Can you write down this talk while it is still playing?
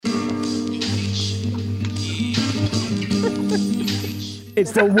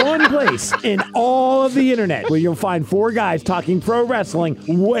It's the one place in all of the internet where you'll find four guys talking pro wrestling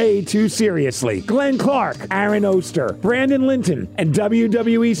way too seriously. Glenn Clark, Aaron Oster, Brandon Linton, and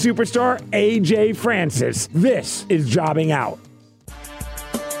WWE superstar AJ Francis. This is Jobbing Out.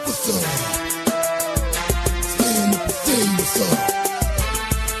 What's up? Stand up and say what's up.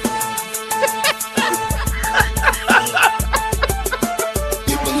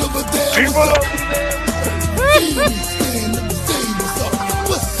 People over there. People over there. Stand up and say what's up.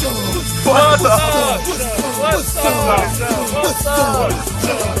 What's up? What's up? What's up? What's up?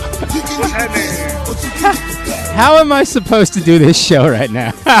 What's happening? How am I supposed to do this show right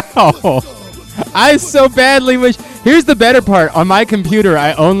now? How? I so badly wish. Here's the better part. On my computer,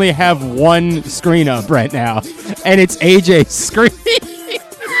 I only have one screen up right now, and it's AJ's screen.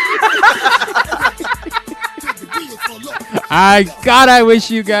 I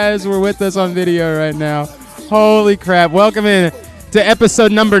wish you guys were with us on video right now. Holy crap. Welcome in to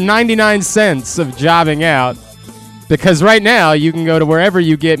episode number 99 cents of Jobbing Out. Because right now, you can go to wherever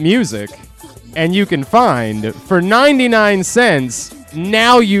you get music, and you can find, for 99 cents,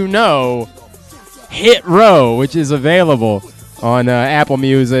 Now You Know, Hit Row, which is available on Apple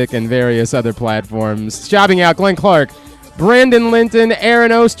Music and various other platforms. Jobbing Out, Glenn Clark, Brandon Linton,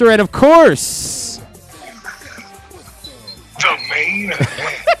 Aaron Oster, and of course, The main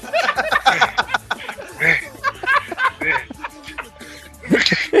event.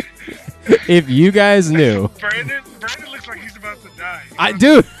 if you guys knew. Brandon looks like he's about to die.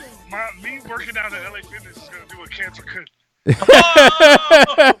 Dude. Me working out at LA Fitness is going to do a cancer cut.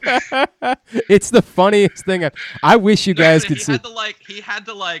 It's the funniest thing. I wish you guys could see. He had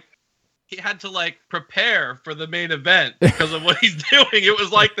to prepare for the main event because of what he's doing. It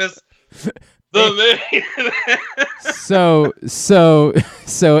was like this. The main event. So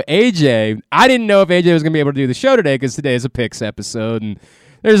AJ, I didn't know if AJ was gonna be able to do the show today because today is a picks episode and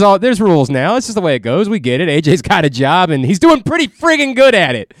there's rules now. It's just the way it goes. We get it. AJ's got a job and he's doing pretty friggin' good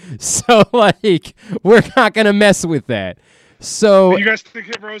at it. So we're not gonna mess with that. So you guys think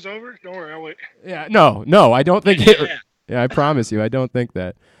Hit Row's over? Don't worry, I'll wait. Yeah, no, I don't think Yeah, I promise you, I don't think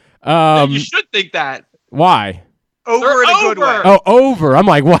that. You should think that. Why? Over in a good way. Oh, over. I'm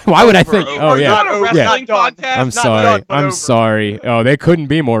like, why would I think? Over. Oh, yeah. Not a wrestling podcast. I'm sorry. Oh, they couldn't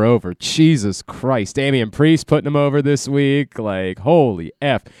be more over. Jesus Christ. Damian Priest putting them over this week. Like, holy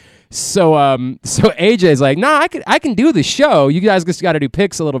F. So AJ's like, nah, I can do the show. You guys just got to do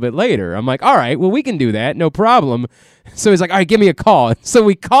picks a little bit later. I'm like, all right, well, we can do that. No problem. So he's like, all right, give me a call. So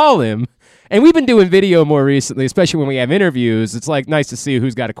we call him. And we've been doing video more recently, especially when we have interviews. It's like nice to see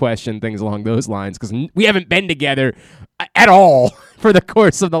who's got a question, things along those lines, because we haven't been together at all for the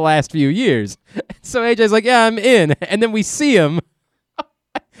course of the last few years. So AJ's like, yeah, I'm in. And then we see him.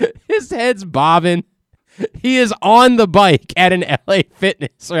 His head's bobbing. He is on the bike at an LA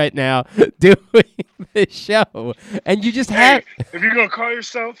Fitness right now doing the show. And you just have... If you're going to call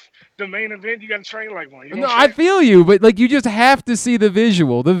yourself the main event, you got to train like one. No, I feel you, but you just have to see the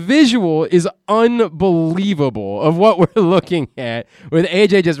visual. The visual is unbelievable of what we're looking at, with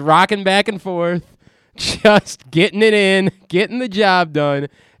AJ just rocking back and forth, just getting it in, getting the job done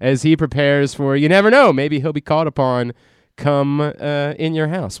as he prepares for, you never know, maybe he'll be called upon come in your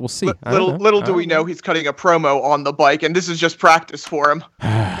house. We'll see. Little do we know he's cutting a promo on the bike, and this is just practice for him.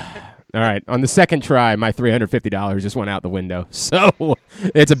 All right, on the second try, my $350 just went out the window. So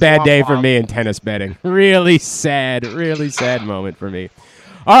it's a bad day for me in tennis betting. Really sad moment for me.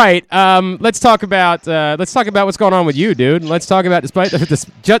 All right, let's talk about what's going on with you, dude. Let's talk about, despite this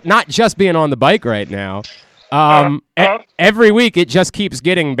not just being on the bike right now. Every week it just keeps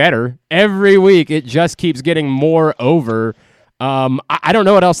getting better. Every week it just keeps getting more over. I don't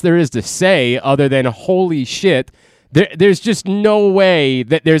know what else there is to say other than holy shit. There's just no way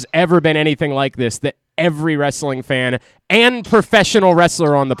that there's ever been anything like this that every wrestling fan and professional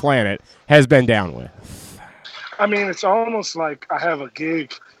wrestler on the planet has been down with. I mean, it's almost like I have a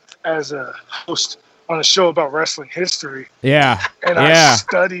gig as a host on a show about wrestling history. Yeah. And I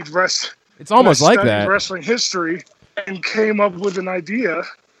studied wrestling. It's almost like that. Wrestling history and came up with an idea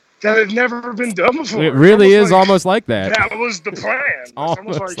that had never been done before. It really is almost like that. That was the plan. It's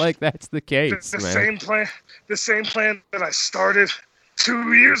almost like that's the case, man. The same plan that I started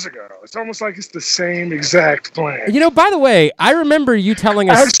 2 years ago. It's almost like it's the same exact plan. You know, by the way, I remember you telling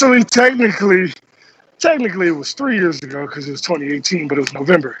us... Actually, technically it was 3 years ago because it was 2018, but it was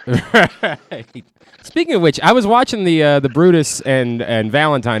November. Right. Speaking of which, I was watching the Brutus and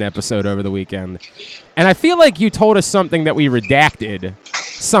Valentine episode over the weekend, and I feel like you told us something that we redacted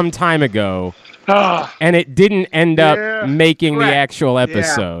some time ago, and it didn't end up making the actual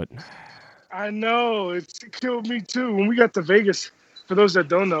episode. Yeah. I know. It killed me, too. When we got to Vegas for those that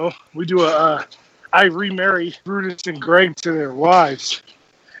don't know, we do I remarry Brutus and Greg to their wives.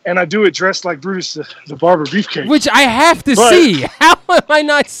 And I do it dressed like Brutus the Barber Beefcake. Which I have to see. How am I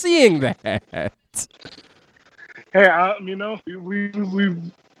not seeing that? Hey, we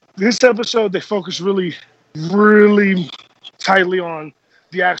this episode, they focus really, really tightly on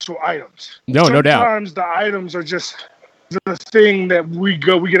the actual items. No doubt. Sometimes the items are just the thing that we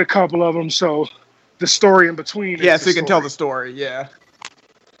get a couple of them, so the story in between. Yeah, so you can tell the story, yeah.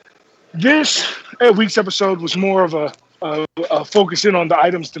 This week's episode was more of a focus in on the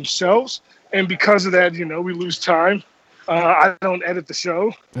items themselves, and because of that, we lose time. I don't edit the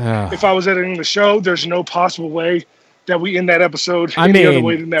show. If I was editing the show, there's no possible way that we end that episode any other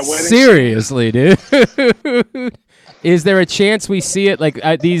way than that wedding. Seriously, dude. Is there a chance we see it like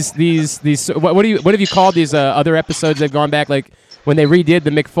these? What have you called these other episodes that've gone back? Like when they redid the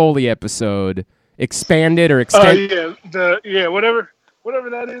Mick Foley episode, expanded or extended?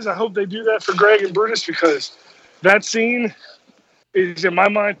 Whatever that is. I hope they do that for Greg and Brutus, because that scene is, in my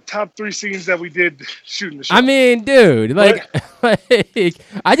mind, top 3 scenes that we did shooting the show. I mean, dude, like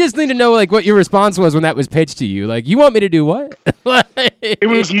I just need to know like what your response was when that was pitched to you. Like, you want me to do what? It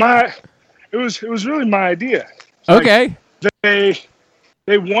was really my idea. Okay. They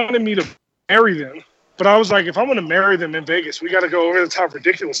wanted me to marry them, but I was like, if I'm going to marry them in Vegas, we got to go over the top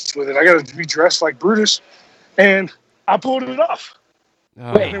ridiculous with it. I got to be dressed like Brutus, and I pulled it off.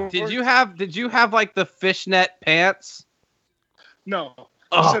 Oh. Wait, did you have like the fishnet pants? No.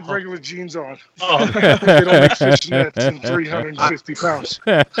 I said regular jeans on. Oh. They don't make fishnets and 350 pounds.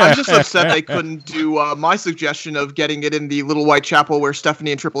 I'm just upset they couldn't do my suggestion of getting it in the Little White Chapel where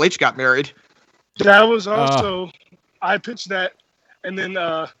Stephanie and Triple H got married. That was also, I pitched that, and then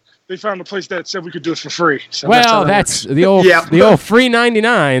they found a place that said we could do it for free. So that's the old the old free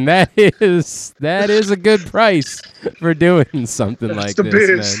 99. That is a good price for doing something like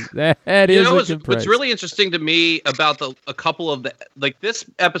this, man. That is a good price. What's really interesting to me about a couple of the, like this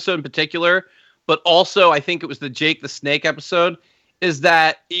episode in particular, but also I think it was the Jake the Snake episode, is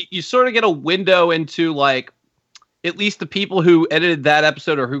that you sort of get a window into like at least the people who edited that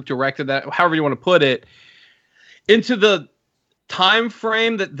episode or who directed that, however you want to put it, into the time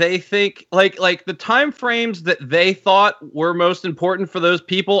frame that they think like the time frames that they thought were most important for those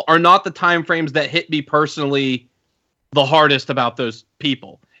people are not the time frames that hit me personally the hardest about those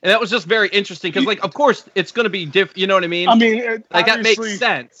people. And that was just very interesting because, like, of course it's going to be different. You know what I mean? I mean, like that makes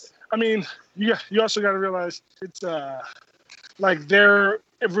sense. I mean, you also got to realize it's like they're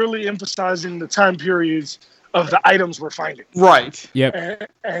really emphasizing the time periods of the items we're finding. Right. Yep.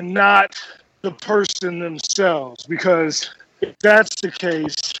 And not the person themselves, because if that's the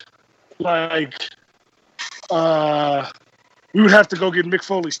case, like, we would have to go get Mick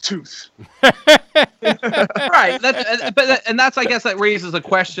Foley's tooth. Right. That's I guess that raises a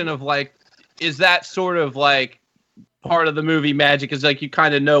question of like, is that sort of like part of the movie magic? Is like you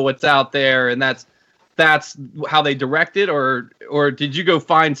kind of know what's out there, and that's how they direct it, or did you go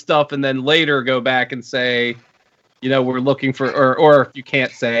find stuff and then later go back and say, we're looking for, or if you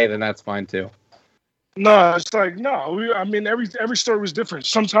can't say, then that's fine too. No, it's like, I mean, every story was different.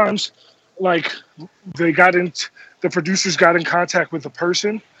 Sometimes, like, the producers got in contact with the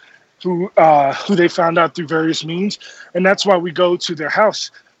person who they found out through various means, and that's why we go to their house.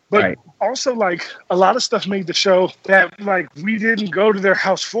 But also, like, a lot of stuff made the show that, like, we didn't go to their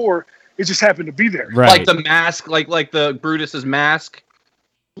house for. It just happened to be there. Right. Like the mask, like the Brutus's mask.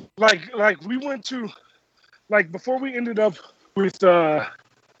 Like we went to, like, before we ended up with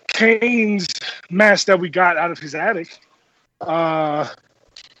Kane's mask that we got out of his attic,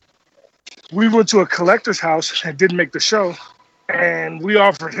 we went to a collector's house and didn't make the show, and we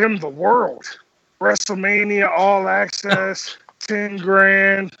offered him the world. WrestleMania, all access, 10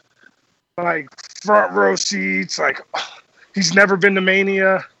 grand, like front row seats. Like, he's never been to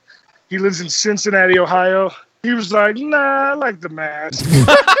Mania. He lives in Cincinnati, Ohio. He was like, nah, I like the mask.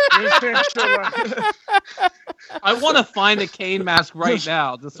 I want to find a Kane mask right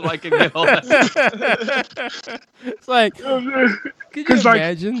now, just so I can get all that. It's like, could you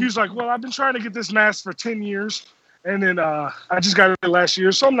imagine? He was like, well, I've been trying to get this mask for 10 years, and then I just got it last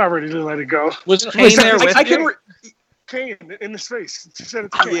year, so I'm not ready to let it go. Was Kane there with you? Kane in his face. She said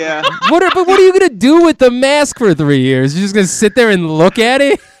it's Kane. Yeah. What are you gonna do with the mask for 3 years? You're just gonna sit there and look at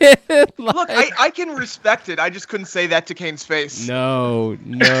it? Look, I can respect it. I just couldn't say that to Kane's face. No,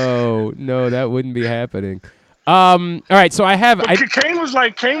 that wouldn't be happening. All right, so Kane was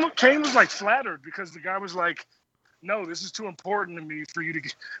like flattered because the guy was like, no, this is too important to me for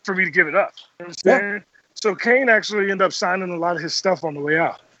me to give it up. You understand? Yeah. So Kane actually ended up signing a lot of his stuff on the way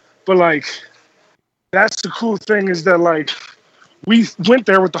out. But like, that's the cool thing, is that like we went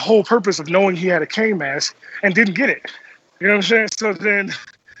there with the whole purpose of knowing he had a K mask and didn't get it. You know what I'm saying? So then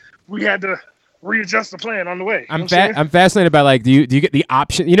we had to readjust the plan on the way. I'm fascinated by, like, do you get the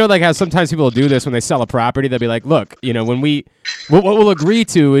option? You know, like how sometimes people will do this when they sell a property. They'll be like, look, you know, what we'll agree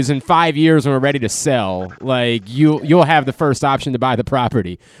to is in 5 years when we're ready to sell, like you'll have the first option to buy the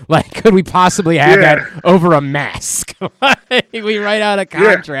property. Like, could we possibly have that over a mask? We write out a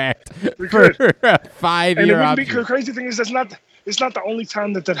contract for a 5-year option. The crazy thing is it's not the only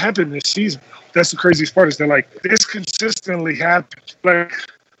time that happened this season. That's the craziest part, is that, like, this consistently happened. Like,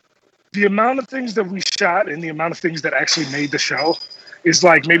 the amount of things that we shot and the amount of things that actually made the show is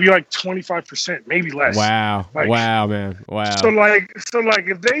like maybe like 25%, maybe less. Wow. Like, wow, man. Wow. So like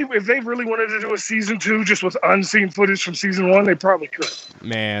if they really wanted to do a season 2 just with unseen footage from season 1, they probably could.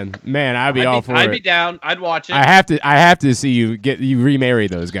 Man, I'd be all for it. I'd be down. I'd watch it. I have to see you remarry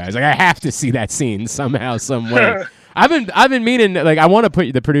those guys. Like, I have to see that scene somehow, some way. I've been meaning, like, I want to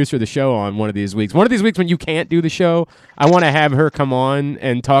put the producer of the show on one of these weeks. One of these weeks when you can't do the show, I want to have her come on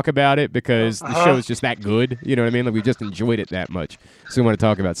and talk about it, because the show is just that good. You know what I mean? Like, we just enjoyed it that much. So we want to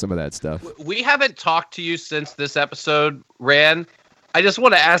talk about some of that stuff. We haven't talked to you since this episode ran. I just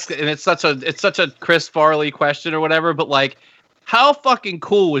want to ask, and it's such a Chris Farley question or whatever, but, like, how fucking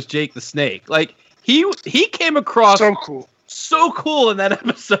cool was Jake the Snake? Like, he came across so cool in that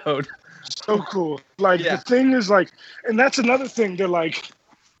episode. So cool. Like, the thing is, like, and that's another thing that, like,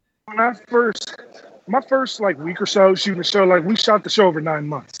 when my first like week or so shooting the show, like, we shot the show over 9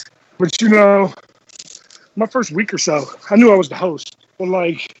 months. But, you know, my first week or so, I knew I was the host. But,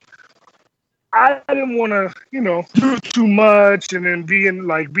 like, I didn't want to, you know, do too much and then be a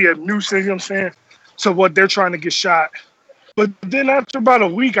nuisance, you know what I'm saying? So what they're trying to get shot. But then after about a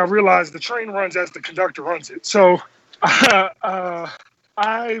week, I realized the train runs as the conductor runs it. So I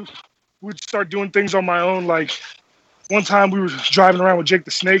would start doing things on my own. Like, one time we were driving around with Jake the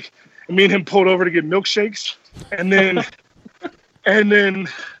Snake, and me and him pulled over to get milkshakes. And then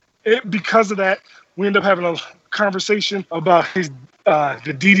because of that, we ended up having a conversation about the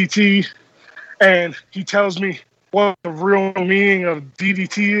DDT. And he tells me what the real meaning of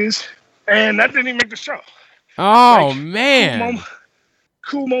DDT is. And that didn't even make the show. Oh, like, man.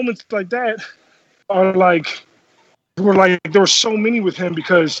 Cool moments like that are like, there were so many with him,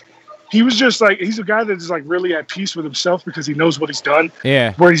 because he was just like, he's a guy that is like really at peace with himself, because he knows what he's done,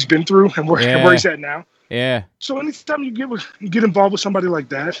 where he's been through, and where he's at now. Yeah. So anytime you get involved with somebody like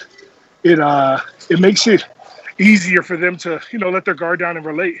that, it makes it easier for them to, you know, let their guard down and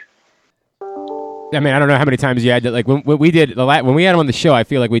relate. I mean, I don't know how many times you had to, like, when we had him on the show, I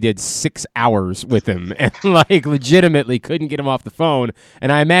feel like we did 6 hours with him, and, like, legitimately couldn't get him off the phone. And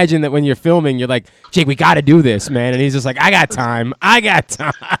I imagine that when you're filming, you're like, Jake, we got to do this, man. And he's just like, I got time.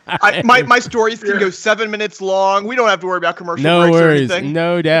 My stories can go 7 minutes long. We don't have to worry about commercial breaks or anything.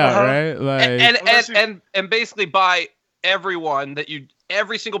 No doubt, right? Like, and basically by everyone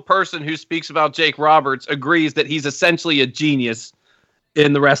every single person who speaks about Jake Roberts agrees that he's essentially a genius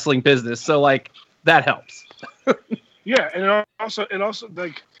in the wrestling business. So, like, that helps. Yeah, and it also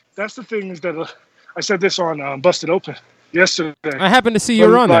like, that's the thing, is that I said this on Busted Open yesterday. I happened to see you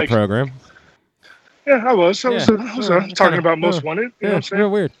were on that program. Yeah, I was. I was talking about Most Wanted. You know what I'm saying? Real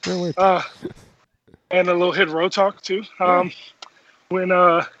weird. And a little Hit Row talk too. When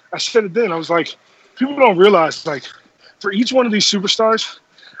I said it then, I was like, people don't realize, like, for each one of these superstars,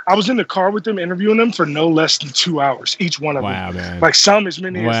 I was in the car with them interviewing them for no less than 2 hours, each one of them. Wow, man. Like, some as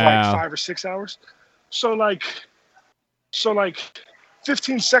many as like 5 or 6 hours. So like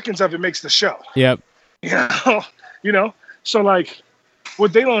 15 seconds of it makes the show. Yep. You know? So, like,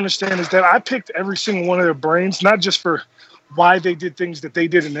 what they don't understand is that I picked every single one of their brains, not just for why they did things that they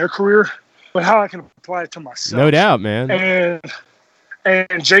did in their career, but how I can apply it to myself. No doubt, man.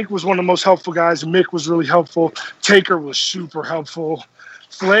 And Jake was one of the most helpful guys. Mick was really helpful. Taker was super helpful.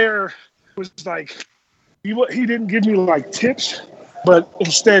 Flair was like, he didn't give me like tips, but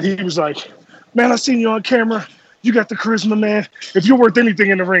instead he was like, man, I seen you on camera. You got the charisma, man. If you're worth anything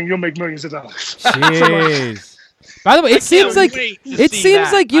in the ring, you'll make millions of dollars. Jeez. By the way, it seems like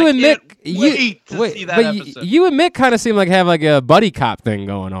you and Mick, you and Mick kind of seem like have like a buddy cop thing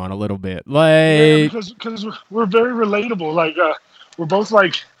going on a little bit, like, because we're very relatable. Like, we're both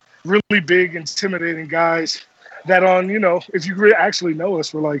like really big, intimidating guys. That on, you know, if you actually know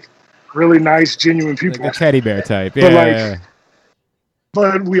us, we're like really nice, genuine people. Like a teddy bear type. Yeah.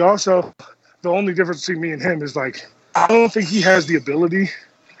 But we also, the only difference between me and him is, like, I don't think he has the ability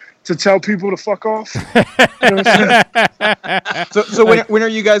to tell people to fuck off. You know what I'm saying? So when are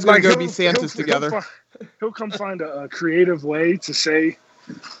you guys going to go be Santas together? He'll come find a creative way to say,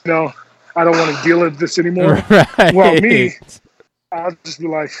 you know, I don't want to deal with this anymore. Right. Well, me, I'll just be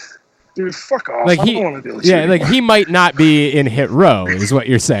like, dude, fuck off. Like I don't want to do this. yeah, like he might not be in Hit Row, is what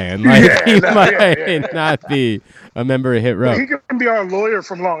you're saying. Like he might not be a member of Hit Row. He can be our lawyer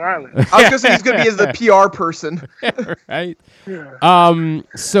from Long Island. I was gonna say he's gonna be as the PR person. Right? Yeah.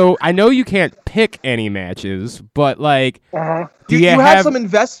 So I know you can't pick any matches, but like, Uh-huh. do You you have some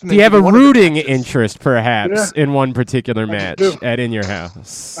investment. do you have in a one of the rooting matches. interest, perhaps, in one particular match do. at In Your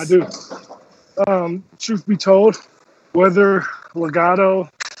House? I do. Truth be told, whether Legato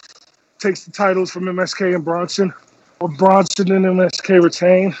takes the titles from MSK and Bronson, or Bronson and MSK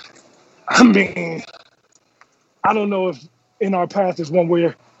retain, I mean, I don't know if in our path is one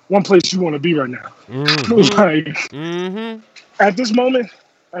place you want to be right now. Like, at this moment,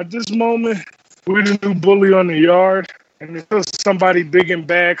 we're the new bully on the yard, and until somebody big and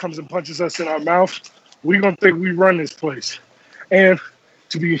bad comes and punches us in our mouth, we're gonna think we run this place. And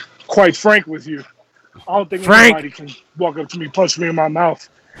to be quite frank with you, I don't think anybody can walk up to me, punch me in my mouth,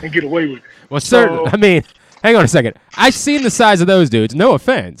 and get away with it. Well, certainly. I mean, hang on a second. I've seen the size of those dudes. No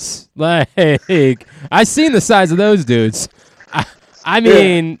offense. Like, I've seen the size of those dudes. I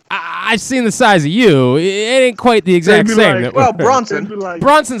mean, I've seen the size of you. It ain't quite the exact They'd be same. like, Well, They'd Bronson. be like,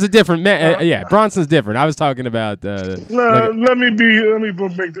 Bronson's a different man. Yeah, Bronson's different. I was talking about. let me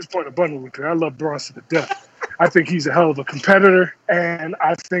make this point abundantly clear. I love Bronson to death. I think he's a hell of a competitor, and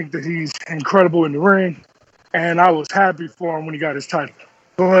I think that he's incredible in the ring. And I was happy for him when he got his title.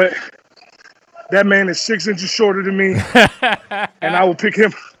 But that man is 6 inches shorter than me, and I will pick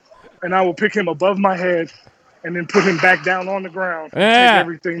him above my head, and then put him back down on the ground and take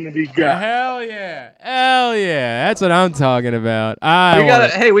everything that he got. Hell yeah! That's what I'm talking about.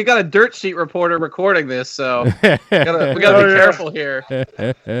 We got a dirt sheet reporter recording this, so we gotta be careful here.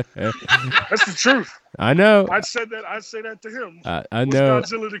 That's the truth. I know. I'd say that to him. I know.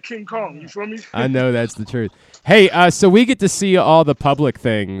 What's Godzilla to King Kong? You feel me? I know that's the truth. Hey, so we get to see all the public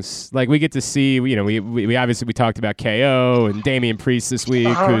things. Like we get to see, we obviously we talked about KO and Damian Priest this week,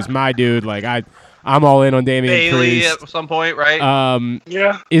 who's my dude. Like I'm all in on Damian Bailey Priest. at some point, right?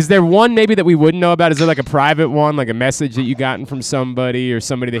 Yeah. Is there one maybe that we wouldn't know about? Is there like a private one, like a message that you gotten from somebody or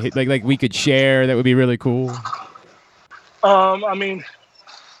somebody that like we could share that would be really cool? I mean,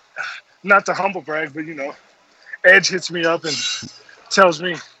 not to humble brag, but Edge hits me up and tells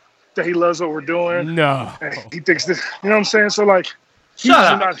me that he loves what we're doing. No. And he thinks this, you know what I'm saying? So like,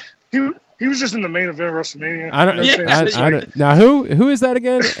 Shut up. He was just in the main event of WrestleMania. I don't. You know what I'm saying? So I it's like, don't. Now who is that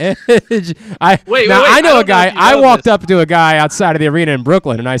again? Edge. Wait, I know I a don't know guy. if you I know walked this. up to a guy outside of the arena in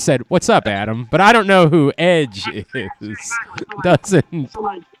Brooklyn, and I said, "What's up, Adam?" But I don't know who Edge is. Doesn't. So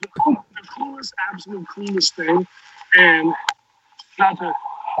like the coolest, absolute coolest thing, and not to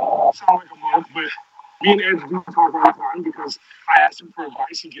sound like a mark, but me and Edge we talk all the time because I asked him for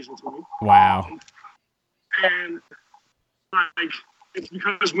advice, he gives it to me. Wow. And like it's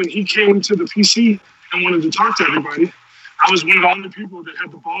because when he came to the PC and wanted to talk to everybody, I was one of the only people that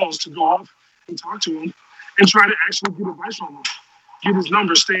had the balls to go up and talk to him and try to actually get advice from him. Get his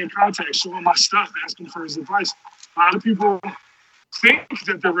number, stay in contact, show him my stuff, ask him for his advice. A lot of people think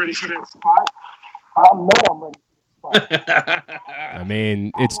that they're ready for that spot. I know I'm ready for that spot. I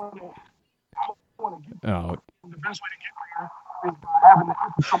mean, it's. I want to get Oh. the best way to get there is by having the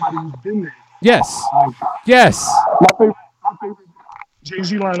help of somebody who's been there. Yes. Yes. My favorite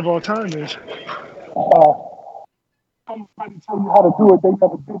Jay-Z line of all time is, somebody tell you how to do it, they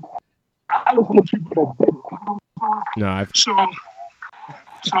never did it. I listen to people that did it. No. I've. So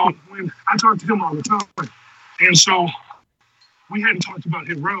when I talk to him all the time, and so we hadn't talked about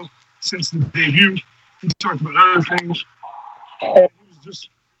Hit Row since the debut. We talked about other things, and he was just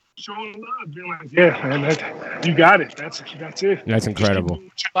showing love, being like, "Yeah, man, you got it. That's it." That's incredible.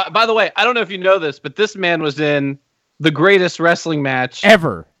 By the way, I don't know if you know this, but this man was in the greatest wrestling match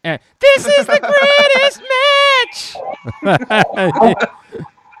Ever. This is the greatest match.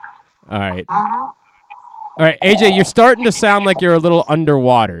 All right. All right, AJ, you're starting to sound like you're a little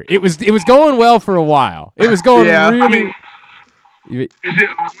underwater. It was going well for a while. It was going really. I mean, it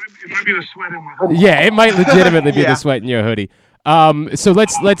might be the sweat in my hoodie. Yeah, it might legitimately be Yeah. the sweat in your hoodie. So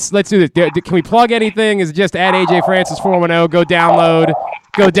let's do this. Can we plug anything? Is it just at AJ Francis 410? Go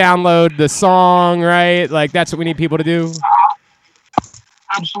download the song, right? Like that's what we need people to do.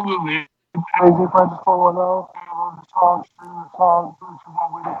 Absolutely. AJ Francis 410, download the song, stream the song, do what you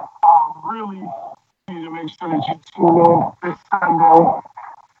want with it. Really need to make sure that you tune in this Sunday.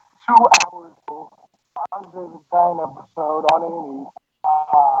 2 hours for Andre the Giant episode on A&E.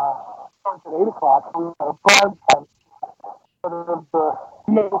 Starts at 8 o'clock. We have a prime time. Kind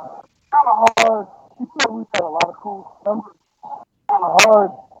of hard. You said we've had a lot of cool numbers. Kind of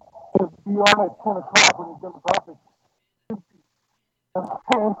hard to be on at 10 o'clock when the demographic I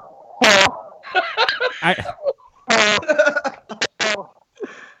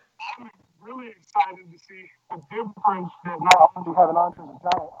Really excited to see the difference that not only having Andre the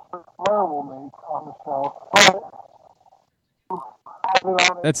Giant, but Flair will make on the show.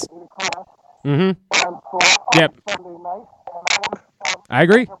 That's Yep. Sunday night, I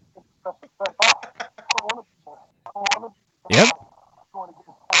agree. Yep.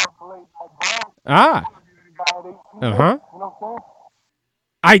 Ah. Uh-huh.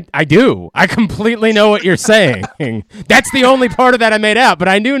 I do. I completely know what you're saying. That's the only part of that I made out, but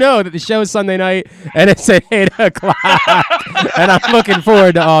I do know that the show is Sunday night and it's at 8 o'clock. And I'm looking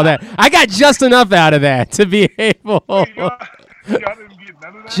forward to all that. I got just enough out of that to be able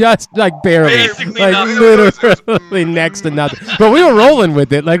just like barely. Basically like nothing. literally next to nothing. But we were rolling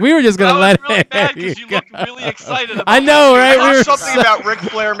with it. Like we were just gonna let really it. bad because you looked really excited about I know, right? We were Something about Ric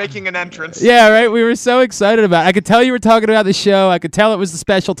Flair making an entrance. Yeah, right. We were so excited about it. I could tell you were talking about the show. I could tell it was the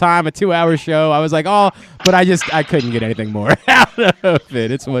special time, a 2-hour show. I was like, oh, but I couldn't get anything more out of it.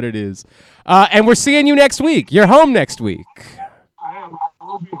 It's what it is. And we're seeing you next week. You're home next week. I am. I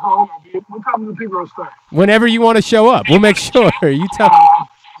will be home. What time does the pig roast start? Whenever you want to show up, we'll make sure. You tell.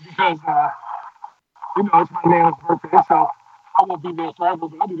 Because, it's my nan's birthday, so I won't be there forever,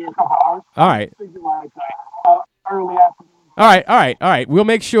 but I'll be there a couple hours. All right. Thinking like early afternoon. All right. We'll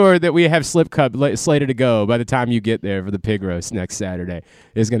make sure that we have Slip Cup slated to go by the time you get there for the pig roast next Saturday.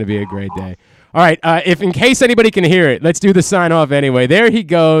 It's going to be a great day. All right, if in case anybody can hear it, let's do the sign off anyway. There he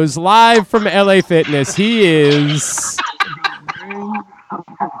goes, live from LA Fitness. He is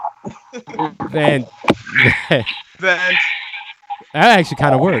That actually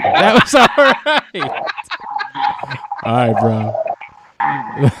kind of worked. That was all right. All right, bro.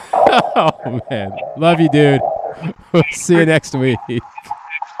 Oh man, love you, dude. We'll see you next week. There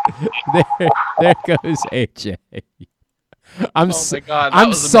goes AJ. I'm my God, that I'm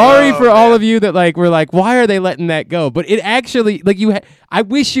was sorry amazing. for all of you that were like, why are they letting that go? But it actually I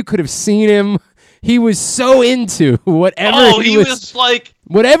wish you could have seen him. He was so into whatever he was like,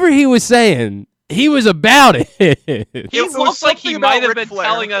 whatever he was saying. He was about it. it looks like he something might about have Ric been Flair.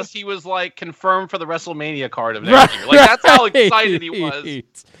 telling us he was like confirmed for the WrestleMania card of next year. Like that's how excited he was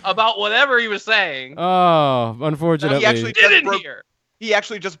about whatever he was saying. Oh, unfortunately. He actually Didn't hear. He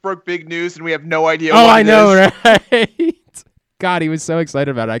actually just broke big news, and we have no idea. Oh, what I it know, is. right? God, he was so excited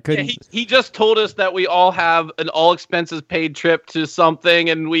about it. I Yeah, couldn't. he just told us that we all have an all expenses paid trip to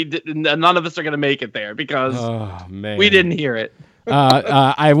something, and none of us are going to make it there because Oh man, we didn't hear it.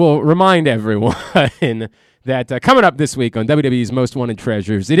 I will remind everyone that coming up this week on WWE's Most Wanted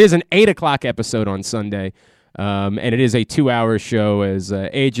Treasures, it is an 8 o'clock episode on Sunday, and it is a 2-hour show as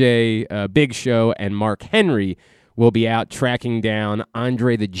AJ, Big Show, and Mark Henry will be out tracking down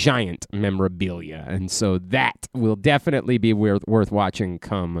Andre the Giant memorabilia, and so that will definitely be worth watching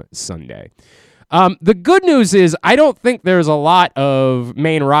come Sunday. The good news is I don't think there's a lot of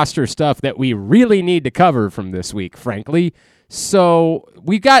main roster stuff that we really need to cover from this week, frankly. So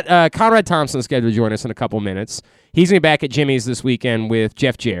we've got Conrad Thompson scheduled to join us in a couple minutes. He's going to be back at Jimmy's this weekend with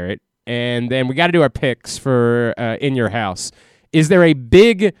Jeff Jarrett. And then we got to do our picks for In Your House. Is there a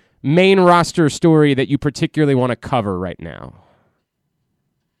big main roster story that you particularly want to cover right now?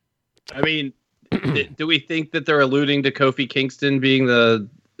 I mean, do we think that they're alluding to Kofi Kingston being the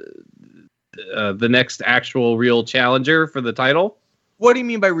next actual real challenger for the title? What do you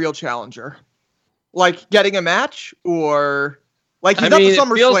mean by real challenger? Like getting a match, or like he's I not mean, the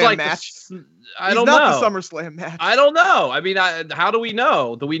it feels SummerSlam like match? I don't he's know. not the SummerSlam match. I don't know. I mean, how do we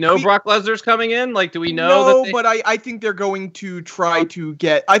know? Do we know Brock Lesnar's coming in? Like, do we know? No, that but I think they're going to try to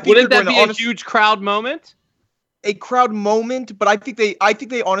get. I think wouldn't they're that going be to a huge crowd moment? a crowd moment, but I think they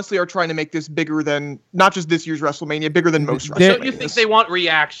honestly are trying to make this bigger than not just this year's WrestleMania, bigger than most WrestleManias. Don't you think they want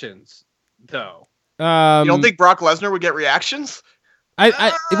reactions, though? You don't think Brock Lesnar would get reactions?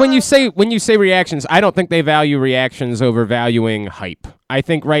 When you say reactions, I don't think they value reactions over valuing hype. I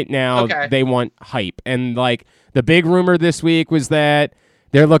think right now they want hype. And like the big rumor this week was that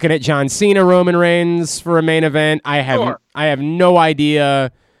they're looking at John Cena, Roman Reigns for a main event. I have no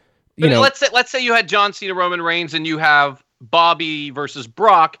idea. Let's say you had John Cena, Roman Reigns, and you have Bobby versus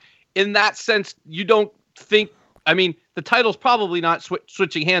Brock. In that sense, you don't think. I mean, the title's probably not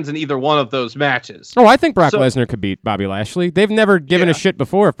switching hands in either one of those matches. Oh, I think Brock Lesnar could beat Bobby Lashley. They've never given a shit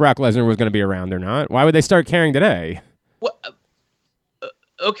before if Brock Lesnar was going to be around or not. Why would they start caring today? Well,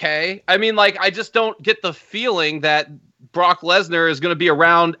 okay. I mean, like, I just don't get the feeling that Brock Lesnar is going to be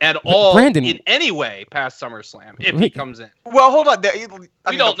around at all in any way past SummerSlam if he comes in. Well, hold on. They'll probably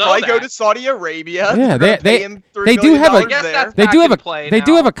go that. to Saudi Arabia. Yeah, they do have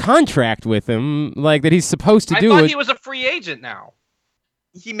a contract with him, like that he's supposed to do. I thought he was a free agent now.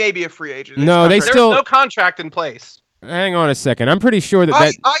 he may be a free agent. His No, they contract- There's still- no contract in place. Hang on a second. I'm pretty sure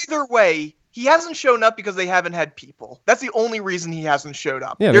that Either way, he hasn't shown up because they haven't had people. That's the only reason he hasn't showed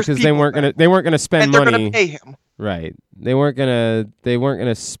up. yeah, There's because they people weren't there, gonna spend and they're money. gonna pay him. Right. They weren't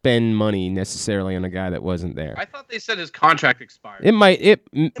gonna spend money necessarily on a guy that wasn't there. I thought they said his contract expired. It might It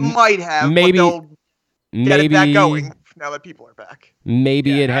might have, maybe- but they'll get maybe it back going now that people are back.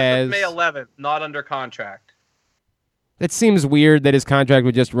 maybe it As has. of May 11th, not under contract. That seems weird that his contract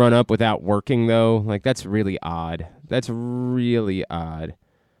would just run up without working though. Like that's really odd. That's really odd.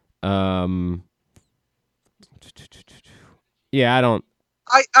 Yeah, I don't.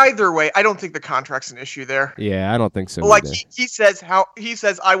 Either way, I don't think the contract's an issue there. Yeah, I don't think so. Like either. he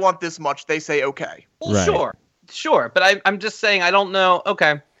says I want this much. They say okay. Well, Right. sure, but I'm just saying I don't know.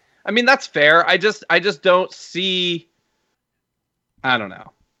 Okay, I mean that's fair. I just don't see. I don't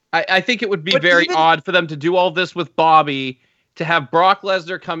know. I think it would be But very even- odd for them to do all this with Bobby, to have Brock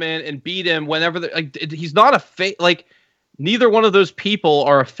Lesnar come in and beat him whenever he's not a face. Like neither one of those people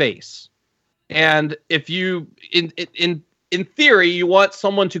are a face, and if you in theory you want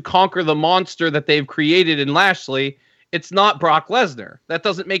someone to conquer the monster that they've created in Lashley. It's not Brock Lesnar. That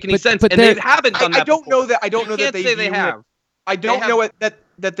doesn't make any sense. but And they they're- haven't done that. I don't before. know that. I don't You know that can't they say they view have. him. I don't have- know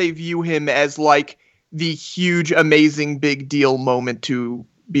that they view him as like the huge, amazing, big deal moment to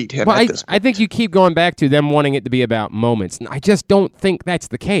beat him. Well, at this I think you keep going back to them wanting it to be about moments. And I just don't think that's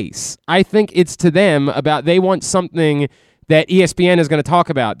the case. I think it's to them about they want something that ESPN is going to talk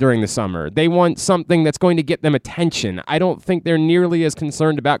about during the summer. They want something that's going to get them attention. I don't think they're nearly as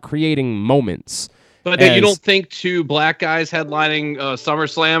concerned about creating moments. But as- you don't think two black guys headlining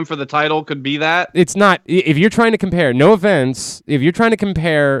SummerSlam for the title could be that? It's not. If you're trying to compare, no offense, if you're trying to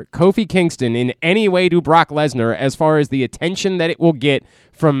compare Kofi Kingston in any way to Brock Lesnar as far as the attention that it will get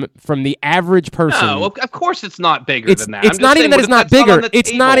from the average person. No, of course it's not bigger It's than that. it's I'm not just even saying, that what it's if not that's bigger. on the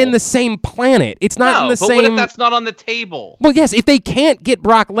It's not in table? the same planet. It's not No, in the but same. what if that's not on the table? Well, yes, if they can't get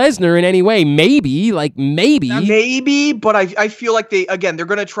Brock Lesnar in any way, maybe. Maybe, but I feel like they're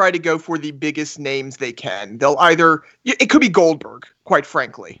going to try to go for the biggest names they can. They'll either it could be Goldberg, quite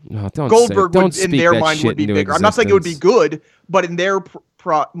frankly. No, don't Goldberg don't would, in speak their that mind shit would be into bigger. I'm not saying it would be existence. good, but in their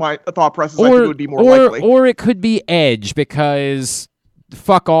my thought process, I think it would be more likely. Or it could be Edge because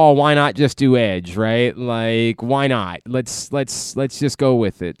fuck all, why not just do Edge, right? Like, why not? Let's just go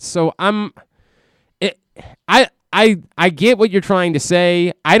with it. So I get what you're trying to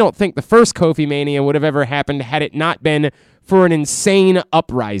say. I don't think the first Kofi Mania would have ever happened had it not been for an insane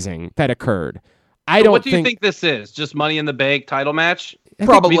uprising that occurred. What do you think this is? Just Money in the Bank title match?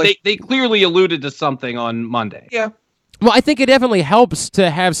 Probably. I mean, they clearly alluded to something on Monday. Yeah. Well, I think it definitely helps to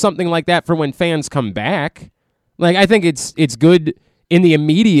have something like that for when fans come back. Like, I think it's good in the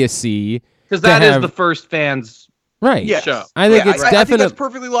immediacy. Because to that is have- the first fans. Right. Yes. show. I think it's I think definite. that's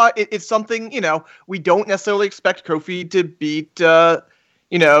perfectly it's something, we don't necessarily expect Kofi to beat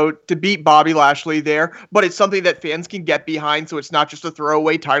Bobby Lashley there, but it's something that fans can get behind, so it's not just a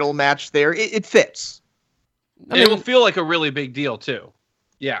throwaway title match there. It fits. And it will feel like a really big deal too.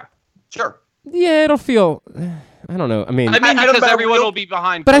 Yeah. Sure. Yeah, it'll feel. I don't know. I mean, I don't because know, everyone real- will be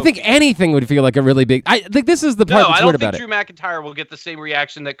behind. but I Kofi. think anything would feel like a really big. I think this is the part No, that's I weird don't about think it. Drew McIntyre will get the same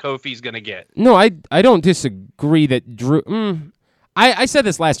reaction that Kofi's going to get. No, I don't disagree that Drew. I said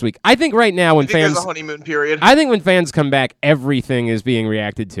this last week. I think right now when I think fans. there's a honeymoon period. I think when fans come back, everything is being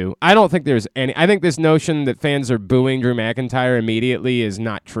reacted to. I don't think there's any. I think this notion that fans are booing Drew McIntyre immediately is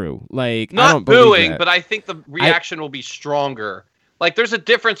not true. Like, I Not don't believe booing, that. but I think the reaction will be stronger. Like, there's a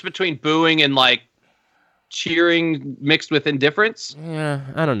difference between booing and like cheering mixed with indifference. Yeah,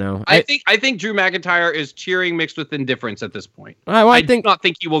 I don't know. I think Drew McIntyre is cheering mixed with indifference at this point. I do think not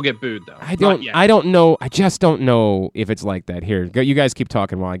think he will get booed though. I Not don't. yet. I don't know. I just don't know if it's like that. Here, you guys keep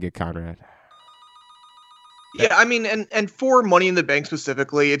talking while I get Conrad. Yeah, I mean, and for Money in the Bank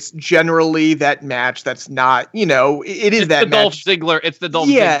specifically, it's generally that match that's not, it is It's that the Dolph match. Ziggler. It's the Dolph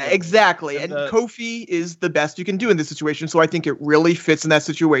Yeah, Ziggler. exactly. And And the- Kofi is the best you can do in this situation. So I think it really fits in that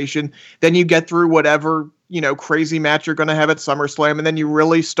situation. Then you get through whatever, crazy match you're going to have at SummerSlam, and then you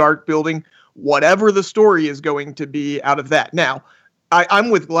really start building whatever the story is going to be out of that. Now, I'm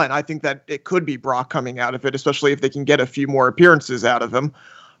with Glenn. I think that it could be Brock coming out of it, especially if they can get a few more appearances out of him.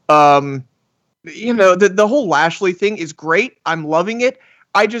 The whole Lashley thing is great. I'm loving it.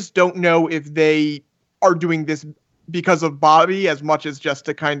 I just don't know if they are doing this because of Bobby as much as just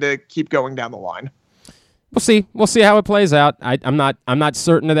to kind of keep going down the line. We'll see how it plays out. I'm not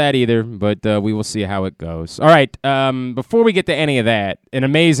certain of that either, but we will see how it goes. All right. Before we get to any of that, an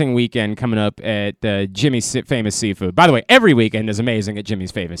amazing weekend coming up at Jimmy's Famous Seafood. By the way, every weekend is amazing at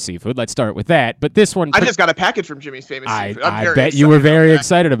Jimmy's Famous Seafood. Let's start with that. But this one, I just got a package from Jimmy's Famous Seafood. I bet you were very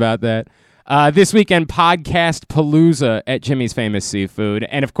excited about that. This weekend, Podcast Palooza at Jimmy's Famous Seafood.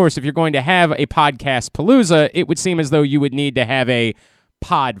 And of course, if you're going to have a Podcast Palooza, it would seem as though you would need to have a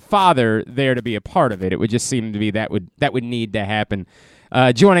Podfather there to be a part of it. It would just seem to be that would need to happen.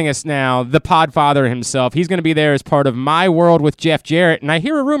 Joining us now, the Podfather himself. He's going to be there as part of My World with Jeff Jarrett, and I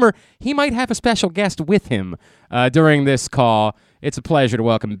hear a rumor he might have a special guest with him during this call. It's a pleasure to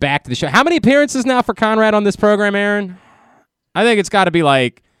welcome back to the show. How many appearances now for Conrad on this program, Aaron? I think it's got to be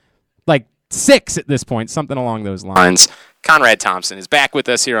like 6 at this point, something along those lines. Conrad Thompson is back with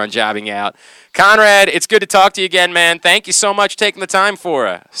us here on Jobbing Out. Conrad, it's good to talk to you again, man. Thank you so much for taking the time for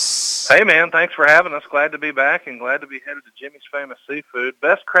us. Hey, man, thanks for having us. Glad to be back and glad to be headed to Jimmy's Famous Seafood.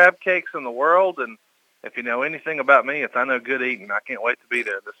 Best crab cakes in the world, and if you know anything about me, it's I know good eating. I can't wait to be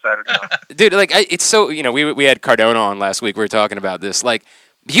there this Saturday night. Dude, it's so, we had Cardona on last week. We were talking about this.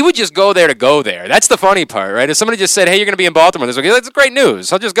 He would just go there to go there. That's the funny part, right? If somebody just said, hey, you're going to be in Baltimore this weekend, that's great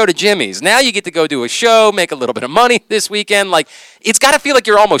news. I'll just go to Jimmy's. Now you get to go do a show, make a little bit of money this weekend. It's got to feel like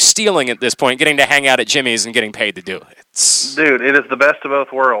you're almost stealing at this point, getting to hang out at Jimmy's and getting paid to do it. Dude, it is the best of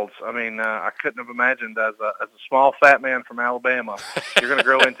both worlds. I mean, I couldn't have imagined as a small fat man from Alabama, you're going to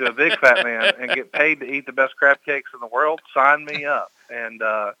grow into a big fat man and get paid to eat the best crab cakes in the world. Sign me up. And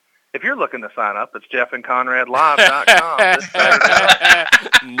if you're looking to sign up, it's jeffandconradlive.com this Saturday night.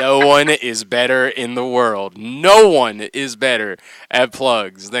 No one is better in the world. No one is better at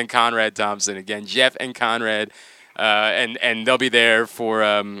plugs than Conrad Thompson. Again, Jeff and Conrad, and they'll be there for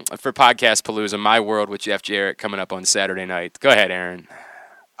Podcast Palooza, My World with Jeff Jarrett, coming up on Saturday night. Go ahead, Aaron.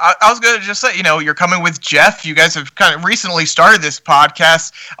 I was going to just say, you're coming with Jeff. You guys have kind of recently started this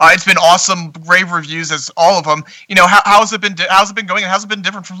podcast. It's been awesome, rave reviews as all of them. How's it been going, and how's it been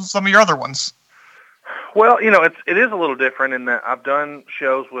different from some of your other ones? Well, it is a little different in that I've done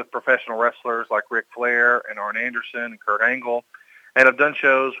shows with professional wrestlers like Ric Flair and Arn Anderson and Kurt Angle, and I've done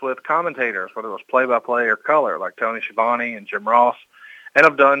shows with commentators, whether it was play-by-play or color, like Tony Schiavone and Jim Ross. And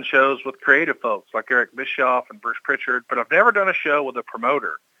I've done shows with creative folks like Eric Bischoff and Bruce Pritchard, but I've never done a show with a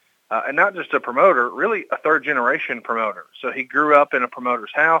promoter. And not just a promoter, really a third-generation promoter. So he grew up in a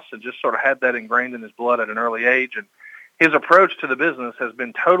promoter's house and just sort of had that ingrained in his blood at an early age. And his approach to the business has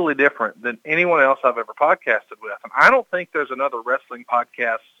been totally different than anyone else I've ever podcasted with. And I don't think there's another wrestling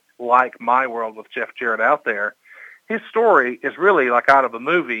podcast like My World with Jeff Jarrett out there. His story is really like out of a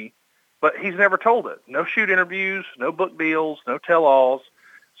movie, but he's never told it. No shoot interviews, no book deals, no tell-alls.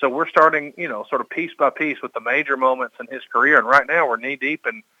 So we're starting, sort of piece by piece with the major moments in his career. And right now we're knee-deep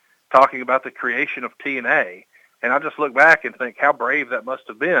in talking about the creation of TNA. And I just look back and think how brave that must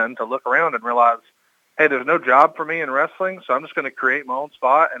have been to look around and realize, hey, there's no job for me in wrestling, so I'm just going to create my own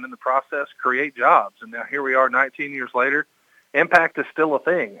spot and in the process create jobs. And now here we are 19 years later. Impact is still a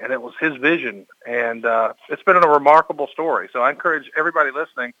thing, and it was his vision. And it's been a remarkable story. So I encourage everybody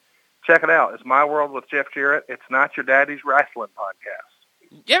listening, check it out. It's My World with Jeff Jarrett. It's not your daddy's wrestling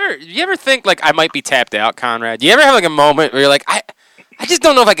podcast. You ever think I might be tapped out, Conrad? Do you ever have a moment where you're like, I just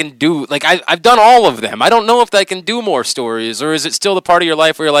don't know if I can do, I've done all of them. I don't know if I can do more stories, or is it still the part of your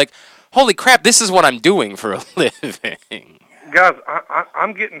life where you're like, holy crap, this is what I'm doing for a living? Guys,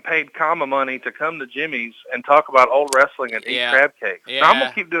 I'm getting paid comma money to come to Jimmy's and talk about old wrestling and eat crab cakes. Yeah. Now, I'm going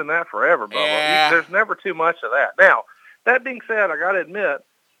to keep doing that forever, Bubba. Yeah. There's never too much of that. Now, that being said, I got to admit,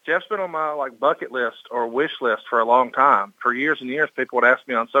 Jeff's been on my bucket list or wish list for a long time. For years and years, people would ask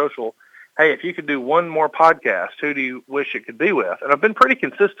me on social, hey, if you could do one more podcast, who do you wish it could be with? And I've been pretty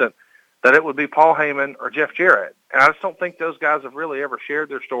consistent that it would be Paul Heyman or Jeff Jarrett. And I just don't think those guys have really ever shared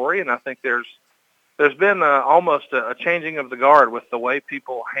their story. And I think there's been almost a changing of the guard with the way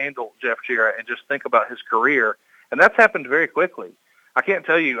people handle Jeff Jarrett and just think about his career. And that's happened very quickly. I can't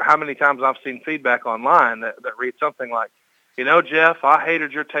tell you how many times I've seen feedback online that reads something like, Jeff, I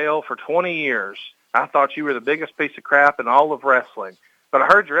hated your tale for 20 years. I thought you were the biggest piece of crap in all of wrestling. But I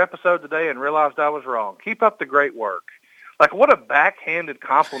heard your episode today and realized I was wrong. Keep up the great work. What a backhanded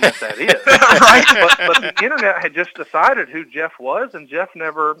compliment that is. Right? But the internet had just decided who Jeff was, and Jeff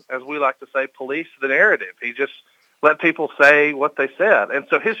never, as we like to say, policed the narrative. He just let people say what they said. And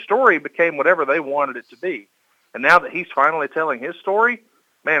so his story became whatever they wanted it to be. And now that he's finally telling his story,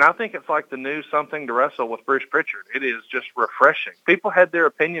 man, I think it's like the new Something to Wrestle with Bruce Pritchard. It is just refreshing. People had their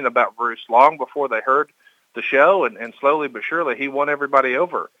opinion about Bruce long before they heard the show, and slowly but surely he won everybody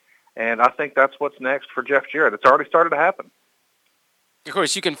over. And I think that's what's next for Jeff Jarrett. It's already started to happen. Of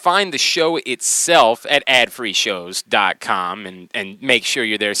course, you can find the show itself at adfreeshows.com and make sure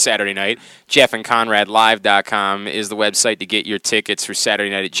you're there Saturday night. JeffandConradLive.com is the website to get your tickets for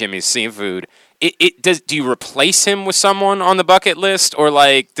Saturday night at Jimmy's Seafood. Do you replace him with someone on the bucket list, or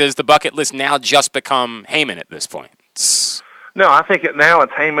like does the bucket list now just become Heyman at this point? No, I think now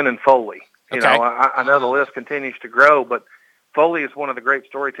it's Heyman and Foley. You Okay. know, I know the list continues to grow, but Foley is one of the great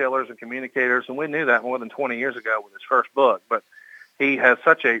storytellers and communicators, and we knew that more than 20 years ago with his first book. But he has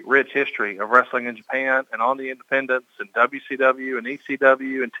such a rich history of wrestling in Japan and on the independents and WCW and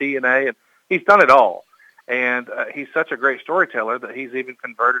ECW and TNA, and he's done it all. And he's such a great storyteller that he's even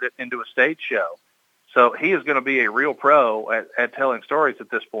converted it into a stage show. So he is going to be a real pro at telling stories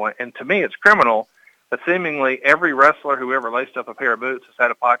at this point. And to me, it's criminal that seemingly every wrestler who ever laced up a pair of boots has had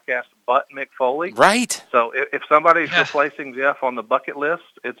a podcast but Mick Foley. Right. So if somebody's replacing Jeff on the bucket list,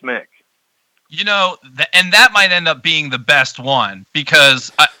 it's Mick. You know, and that might end up being the best one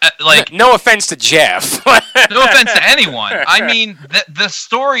because, no offense to Jeff. no offense to anyone. I mean, the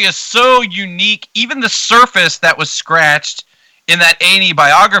story is so unique. Even the surface that was scratched in that A&E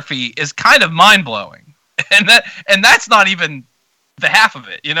biography is kind of mind-blowing. And that's not even the half of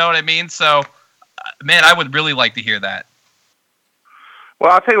it. You know what I mean? So, man, I would really like to hear that.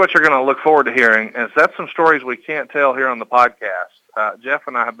 Well, I'll tell you what you're going to look forward to hearing, is that's some stories we can't tell here on the podcast. Jeff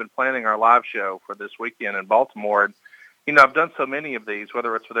and I have been planning our live show for this weekend in Baltimore. And, you know, I've done so many of these,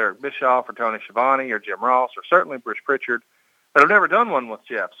 whether it's with Eric Bischoff or Tony Schiavone or Jim Ross or certainly Bruce Pritchard, but I've never done one with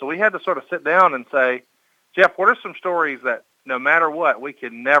Jeff. So we had to sort of sit down and say, Jeff, what are some stories that no matter what, we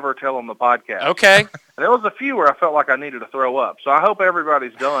can never tell on the podcast? Okay. And there was a few where I felt like I needed to throw up. So I hope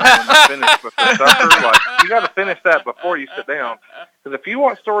everybody's done when they finish with their supper. Like, you got to finish that before you sit down. Because if you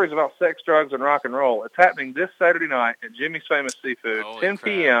want stories about sex, drugs, and rock and roll, it's happening this Saturday night at Jimmy's Famous Seafood, 10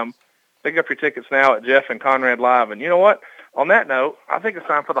 p.m. Pick up your tickets now at Jeff and Conrad Live. And you know what? On that note, I think it's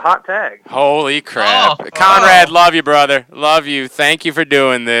time for the hot tag. Holy crap. Conrad, love you, brother. Love you. Thank you for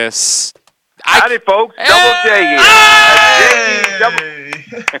doing this. Howdy, folks. Double J here.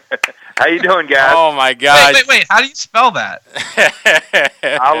 How you doing, guys? Oh, my God. Wait. How do you spell that?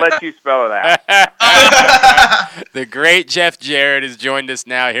 I'll let you spell that. The great Jeff Jarrett has joined us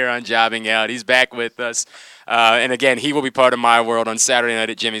now here on Jobbing Out. He's back with us. And, again, he will be part of my world on Saturday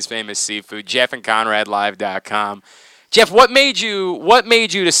night at Jimmy's Famous Seafood, JeffandConradLive.com. Jeff, what made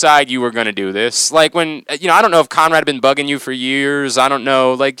you decide you were going to do this? Like when, I don't know if Conrad had been bugging you for years. I don't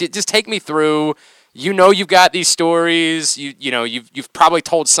know. Like, just take me through. You've got these stories. You've probably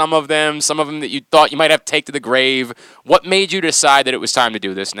told some of them that you thought you might have to take to the grave. What made you decide that it was time to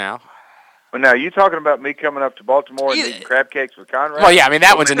do this now? Well, now, you talking about me coming up to Baltimore and eating crab cakes with Conrad? Well, yeah, I mean,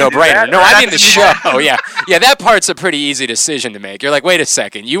 that one's a no-brainer. No, I mean the show. Yeah, that part's a pretty easy decision to make. You're like, wait a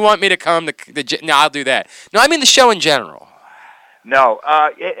second. You want me to come to no, I'll do that. No, I mean the show in general. No,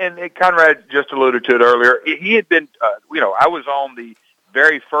 and Conrad just alluded to it earlier. He had been, I was on the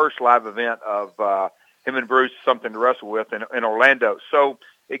very first live event of him and Bruce, Something to Wrestle With, in Orlando. So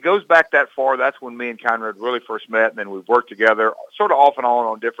it goes back that far. That's when me and Conrad really first met, and then we've worked together sort of off and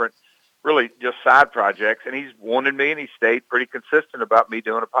on different, really just side projects. And he's wanted me, and he stayed pretty consistent about me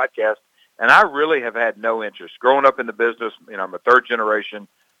doing a podcast. And I really have had no interest. Growing up in the business, I'm a third generation.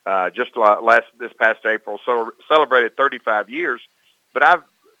 Just this past April, so celebrated 35 years. But I've,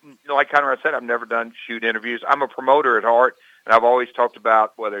 like Conrad said, I've never done shoot interviews. I'm a promoter at heart, and I've always talked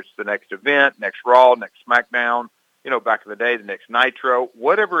about whether it's the next event, next Raw, next SmackDown, back in the day, the next Nitro,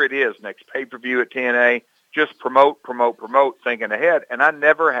 whatever it is, next pay-per-view at TNA, just promote, thinking ahead. And I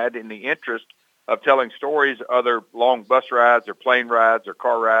never had any interest of telling stories, other long bus rides or plane rides or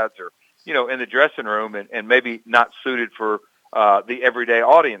car rides or, in the dressing room and maybe not suited for the everyday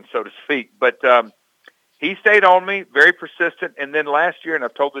audience, so to speak. But he stayed on me, very persistent. And then last year, and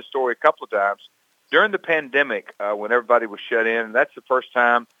I've told this story a couple of times, during the pandemic, when everybody was shut in, and that's the first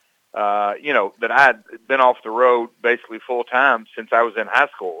time, that I had been off the road basically full time since I was in high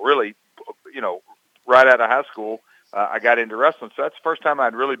school. Really, right out of high school, I got into wrestling. So that's the first time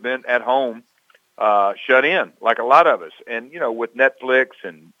I'd really been at home, shut in, like a lot of us. And, with Netflix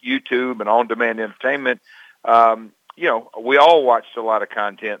and YouTube and on-demand entertainment, we all watched a lot of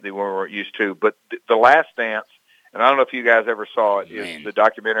content that we weren't used to. But The Last Dance, and I don't know if you guys ever saw it, is the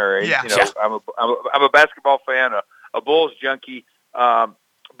documentary. Yeah. I'm a basketball fan, a Bulls junkie.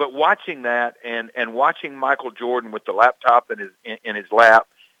 But watching that and watching Michael Jordan with the laptop in his lap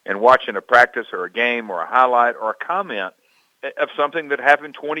and watching a practice or a game or a highlight or a comment of something that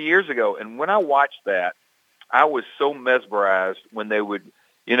happened 20 years ago. And when I watched that, I was so mesmerized when they would,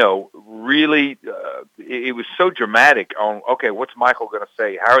 really, it was so dramatic on, okay, what's Michael going to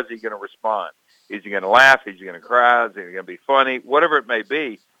say? How is he going to respond? Is he going to laugh? Is he going to cry? Is he going to be funny? Whatever it may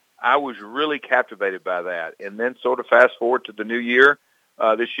be, I was really captivated by that. And then sort of fast forward to the new year,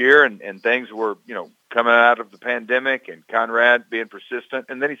 this year, and things were, coming out of the pandemic and Conrad being persistent.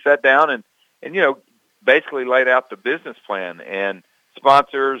 And then he sat down and basically laid out the business plan and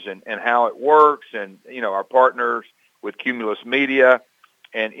sponsors and how it works and, our partners with Cumulus Media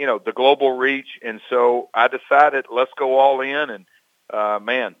and, the global reach. And so I decided, let's go all in. And, I'm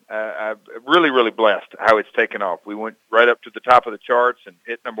really, really blessed how it's taken off. We went right up to the top of the charts and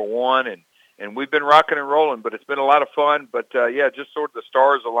hit number one, and we've been rocking and rolling, but it's been a lot of fun. But, just sort of the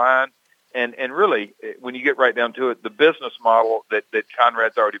stars aligned. And really, when you get right down to it, the business model that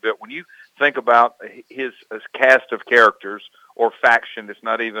Conrad's already built, when you think about his cast of characters or faction, it's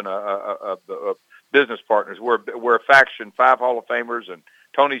not even a business partners. We're a faction, 5 Hall of Famers, and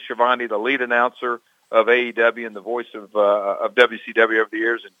Tony Schiavone, the lead announcer of AEW and the voice of WCW over the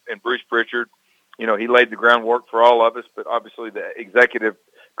years, and Bruce Pritchard. He laid the groundwork for all of us, but obviously the executive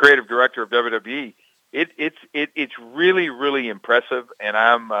creative director of WWE. It's really, really impressive, and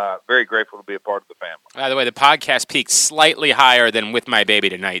I'm very grateful to be a part of the family. By the way, the podcast peaked slightly higher than With My Baby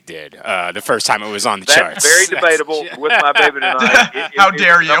Tonight did the first time it was on the charts. That's very debatable. With My Baby Tonight, How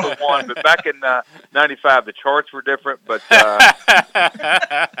dare you? Number one, but back in '95, the charts were different. But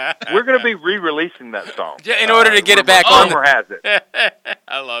we're going to be re-releasing that song in order to get it back on. Rumor has it.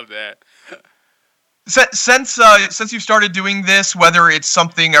 I love that. Since you've started doing this, whether it's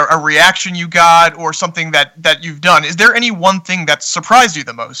something, a reaction you got, or something that you've done, is there any one thing that surprised you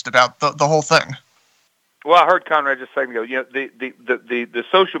the most about the whole thing? Well, I heard Conrad just a second ago. The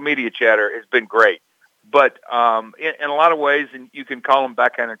social media chatter has been great, but in a lot of ways, and you can call them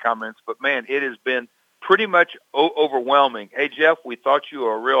backhanded comments, but man, it has been pretty much overwhelming. Hey, Jeff, we thought you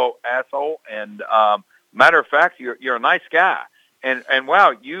were a real asshole, and matter of fact, you're a nice guy, and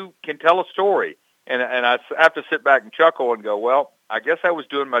wow, you can tell a story. And I have to sit back and chuckle and go, well, I guess I was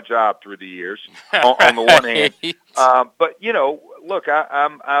doing my job through the years on the one hand. But, look,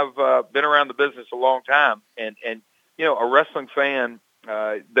 I've been around the business a long time. And a wrestling fan,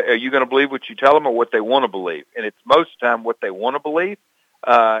 are you going to believe what you tell them or what they want to believe? And it's most of the time what they want to believe.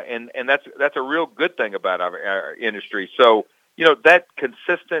 And that's a real good thing about our industry. So, that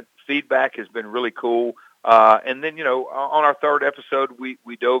consistent feedback has been really cool. And then, on our third episode, we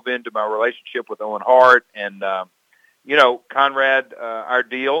dove into my relationship with Owen Hart. And, Conrad, our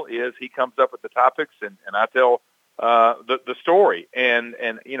deal is he comes up with the topics and I tell the story. And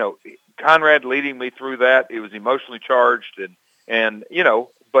Conrad leading me through that, it was emotionally charged. And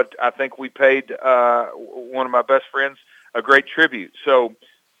but I think we paid one of my best friends a great tribute. So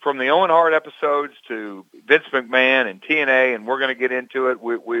from the Owen Hart episodes to Vince McMahon and TNA, and we're going to get into it,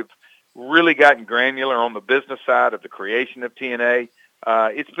 we've really gotten granular on the business side of the creation of TNA.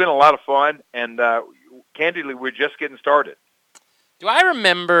 It's been a lot of fun, and candidly, we're just getting started. Do I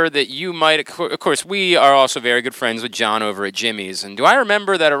remember that you might, of course, we are also very good friends with John over at Jimmy's, and do I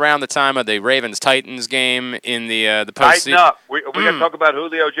remember that around the time of the Ravens-Titans game in the postseason? Tighten up. We're going to talk about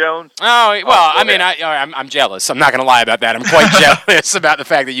Julio Jones? Oh, well, I mean, I'm jealous. I'm not going to lie about that. I'm quite jealous about the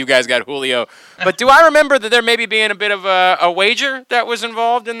fact that you guys got Julio. But do I remember that there maybe being a bit of a wager that was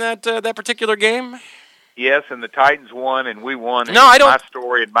involved in that particular game? Yes, and the Titans won, and we won. No, I don't. My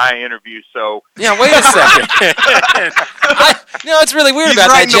story and my interview. So yeah, wait a second. It's really weird He's about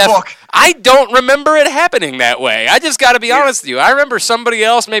that, writing the Jeff. book. I don't remember it happening that way. I just got to be honest with you. I remember somebody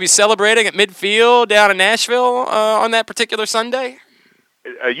else maybe celebrating at midfield down in Nashville on that particular Sunday.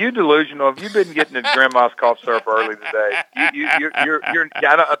 Are you delusional? Have you been getting in grandma's cough syrup early today?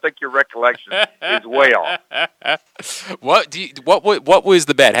 I think your recollection is way off. What was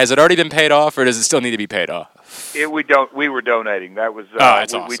the bet? Has it already been paid off, or does it still need to be paid off? We were donating. That was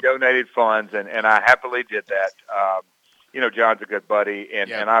that's awesome. We donated funds, and I happily did that. John's a good buddy,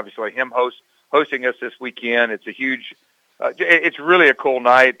 and obviously him hosting us this weekend. It's a huge. It's really a cool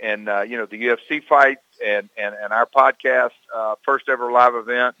night, and the UFC fights and our podcast, first ever live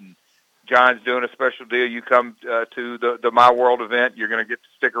event, and John's doing a special deal. You come to the My World event, you're going to get to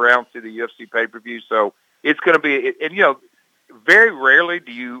stick around see the UFC pay-per-view. So it's going to be, and very rarely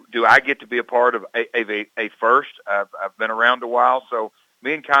do I get to be a part of a first. I've been around a while, so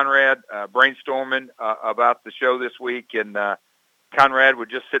me and Conrad brainstorming about the show this week, and Conrad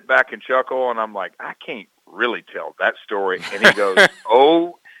would just sit back and chuckle, and I'm like, I can't really tell that story. And he goes,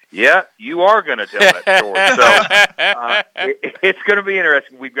 oh, yeah, you are going to tell that story. So it's going to be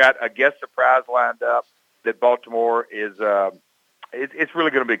interesting. We've got a guest surprise lined up that Baltimore is it's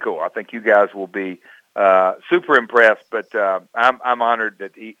really going to be cool. I think you guys will be super impressed, but I'm honored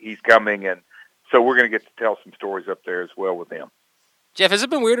that he's coming, and so we're going to get to tell some stories up there as well with him. Jeff, has it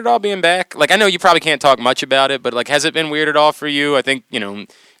been weird at all being back? Like, I know you probably can't talk much about it, but like, has it been weird at all for you? I think,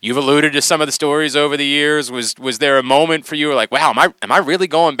 you've alluded to some of the stories over the years. Was there a moment for you where like, wow, am I really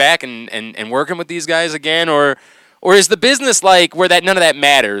going back and working with these guys again? Or is the business like where that none of that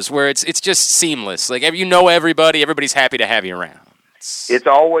matters, where it's just seamless? Like, everybody, everybody's happy to have you around. It's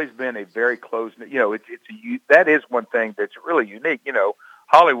always been a very close, that is one thing that's really unique.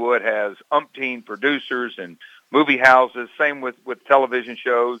 Hollywood has umpteen producers and movie houses, same with television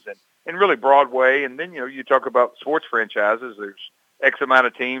shows and really Broadway. And then, you talk about sports franchises, there's X amount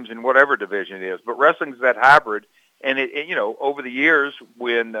of teams in whatever division it is. But wrestling's that hybrid. And, over the years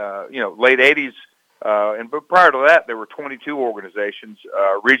when, late 80s, but prior to that, there were 22 organizations,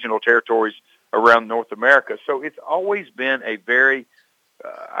 regional territories around North America. So it's always been a very,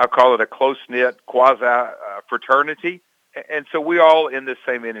 I'll call it a close-knit quasi-fraternity. And so we all in this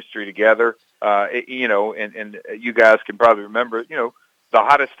same industry together, and you guys can probably remember, the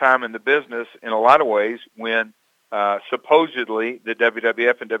hottest time in the business in a lot of ways when supposedly the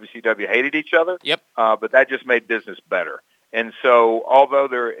WWF and WCW hated each other. Yep. But that just made business better. And so although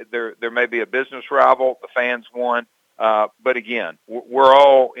there may be a business rival, the fans won. But again, we're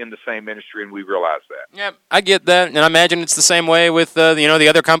all in the same industry, and we realize that. Yeah, I get that, and I imagine it's the same way with the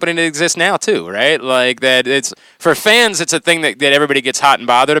other company that exists now too, right? Like that, it's for fans, it's a thing that everybody gets hot and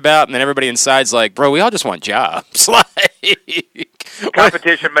bothered about, and then everybody inside's like, bro, we all just want jobs.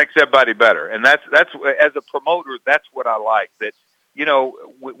 Competition makes everybody better, and that's as a promoter, that's what I like. That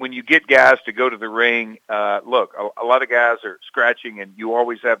when you get guys to go to the ring, look, a lot of guys are scratching, and you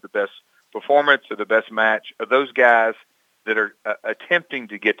always have the best performance or the best match are those guys that are attempting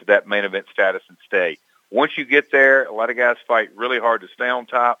to get to that main event status and stay. Once you get there, a lot of guys fight really hard to stay on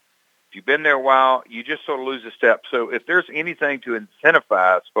top. If you've been there a while, you just sort of lose a step. So if there's anything to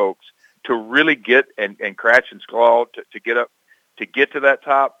incentivize folks to really get and scratch and claw to get up, to get to that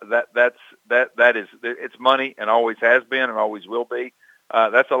top, that is it's money and always has been and always will be.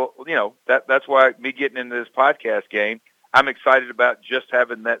 That's why me getting into this podcast game, I'm excited about just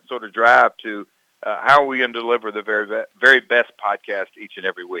having that sort of drive to how are we going to deliver the very, very best podcast each and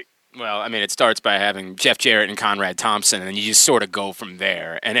every week. Well, I mean, it starts by having Jeff Jarrett and Conrad Thompson, and then you just sort of go from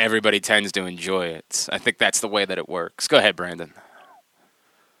there, and everybody tends to enjoy it. I think that's the way that it works. Go ahead, Brandon.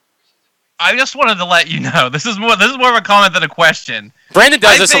 I just wanted to let you know this is more of a comment than a question. Brandon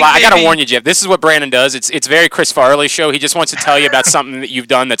does this a lot. I gotta warn you, Jeff. This is what Brandon does. It's very Chris Farley show. He just wants to tell you about something that you've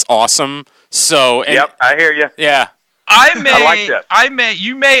done that's awesome. So yep, I hear you. Yeah.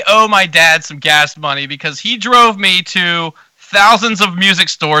 You may owe my dad some gas money because he drove me to thousands of music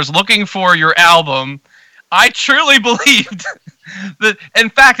stores looking for your album. I truly believed that, in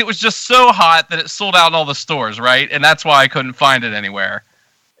fact, it was just so hot that it sold out in all the stores, right? And that's why I couldn't find it anywhere.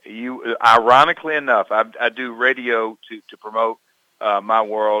 Ironically enough, I do radio to promote my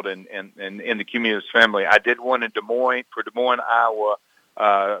world and in the Cumulus family. I did one in Des Moines, Iowa.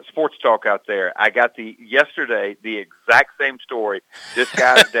 Sports talk out there. I got yesterday the exact same story. This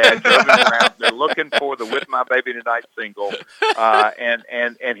guy's dad drove him around. They're looking for the "With My Baby Tonight" single,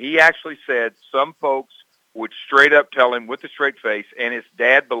 and he actually said some folks would straight up tell him with a straight face, and his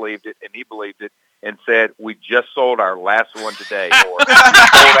dad believed it, and he believed it, and said, "We just sold our last one today, or we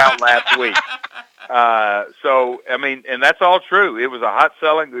sold out last week." So I mean, and that's all true. It was a hot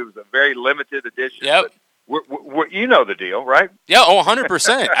selling. It was a very limited edition. Yep. You know the deal, right? Yeah,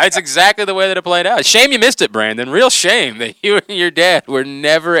 100%. That's exactly the way that it played out. Shame you missed it, Brandon. Real shame that you and your dad were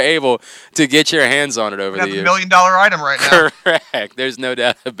never able to get your hands on it over the years. That's $1 million item right now. Correct. There's no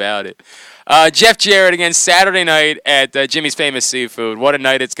doubt about it. Jeff Jarrett again Saturday night at Jimmy's Famous Seafood. What a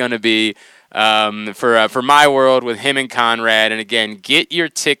night it's going to be for My World with him and Conrad. And again, get your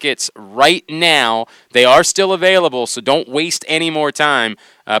tickets right now. They are still available, so don't waste any more time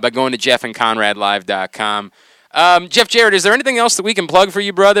by going to jeffandconradlive.com. Jeff Jarrett, is there anything else that we can plug for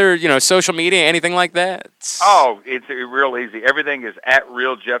you, brother? Social media, anything like that? Oh, it's real easy. Everything is at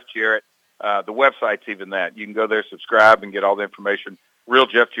Real Jeff Jarrett. The website's even that. You can go there, subscribe, and get all the information,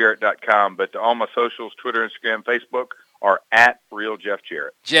 realjeffjarrett.com. But all my socials, Twitter, Instagram, Facebook, are at Real Jeff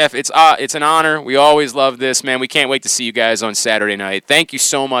Jarrett. Jeff, it's an honor. We always love this, man. We can't wait to see you guys on Saturday night. Thank you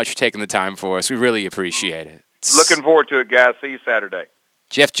so much for taking the time for us. We really appreciate it. Looking forward to it, guys. See you Saturday.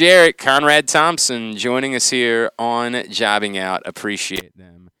 Jeff Jarrett, Conrad Thompson joining us here on Jobbing Out. Appreciate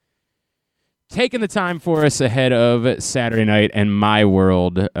them taking the time for us ahead of Saturday night and My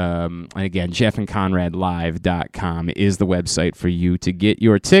World. And again, jeffandconradlive.com is the website for you to get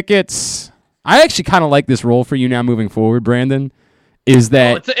your tickets. I actually kind of like this role for you now moving forward, Brandon. Is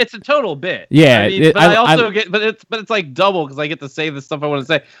that it's a total bit? Yeah, I get, but it's like double because I get to say the stuff I want to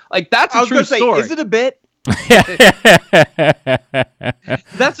say. Like that's a true story. Is it a bit?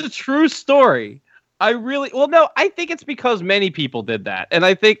 That's a true story. I think it's because many people did that. And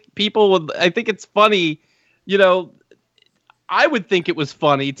I think I think it's funny, I would think it was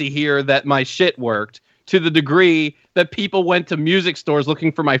funny to hear that my shit worked to the degree that people went to music stores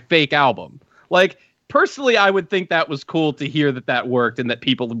looking for my fake album. Like, personally, I would think that was cool to hear that worked and that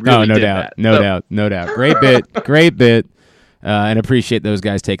people really did that. No doubt. Great bit. And appreciate those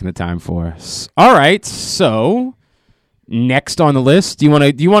guys taking the time for us. All right, so next on the list, do you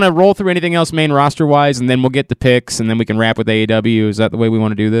want to roll through anything else main roster wise, and then we'll get the picks, and then we can wrap with AEW? Is that the way we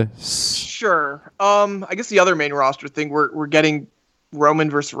want to do this? Sure. I guess the other main roster thing, we're getting Roman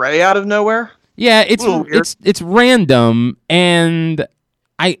versus Ray out of nowhere. Yeah, it's random, and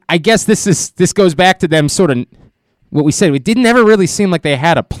I guess this goes back to them sort of what we said. It didn't ever really seem like they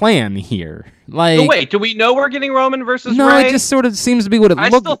had a plan here. Like, so wait, do we know we're getting Roman versus no, Ray? It just sort of seems to be what it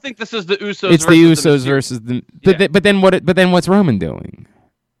looked. I still think this is the Usos. It's the Usos versus the. But then what's Roman doing?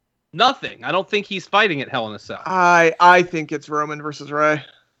 Nothing. I don't think he's fighting at Hell in a Cell. I think it's Roman versus Ray.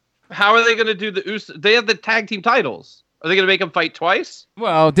 How are they going to do the Usos? They have the tag team titles. Are they going to make them fight twice?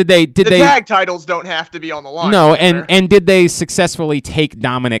 Well, did they? The tag titles don't have to be on the line. No, and did they successfully take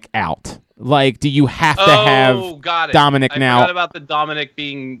Dominic out? Like, do you have to have Dominic now? I forgot about the Dominic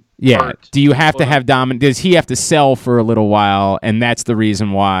being hurt. Do you have to have Dominic? Does he have to sell for a little while? And that's the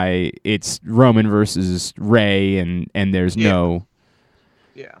reason why it's Roman versus Ray, and there's no.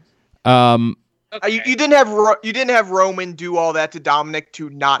 Yeah. Okay. You didn't have Roman do all that to Dominic to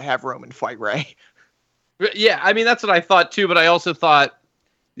not have Roman fight Ray. Yeah, I mean that's what I thought too, but I also thought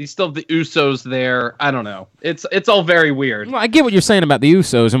you still have the Usos there. I don't know. It's all very weird. Well, I get what you're saying about the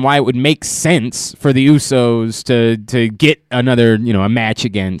Usos and why it would make sense for the Usos to get another, a match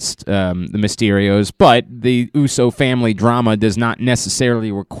against the Mysterios, but the Uso family drama does not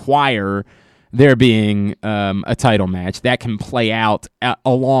necessarily require there being a title match. That can play out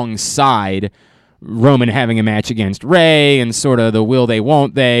alongside Roman having a match against Ray and sort of the will they,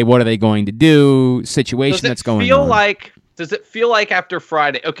 won't they, what are they going to do situation that's going on. Does it feel like after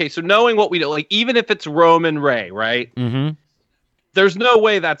Friday? Okay, so knowing what we know, like even if it's Roman Ray, right? Mm-hmm. There's no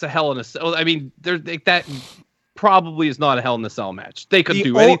way that's a Hell in a Cell. I mean, that probably is not a Hell in a Cell match. They could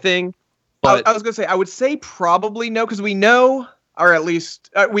do anything. But I was gonna say, I would say probably no, because we know, or at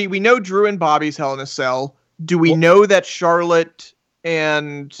least we know Drew and Bobby's Hell in a Cell. Do we know that Charlotte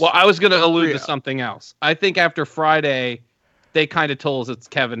and? Well, I was gonna allude to something else. I think after Friday, they kind of told us it's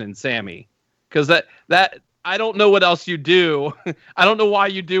Kevin and Sammy, because that. I don't know what else you do. I don't know why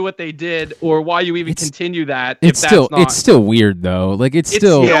you do what they did, or why you even continue that. It's still weird though. Like it's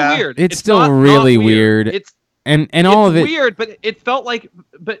still weird. It's still really weird. It's all of it weird, but it felt like.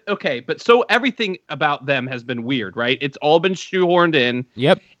 But okay, but so everything about them has been weird, right? It's all been shoehorned in.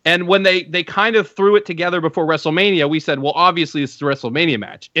 Yep. And when they kind of threw it together before WrestleMania, we said, well, obviously it's the WrestleMania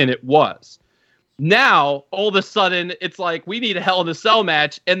match, and it was. Now all of a sudden it's like we need a Hell in a Cell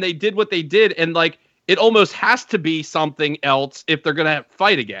match, and they did what they did, and like. It almost has to be something else if they're going to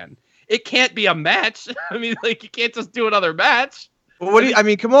fight again. It can't be a match. I mean, like, you can't just do another match. Well,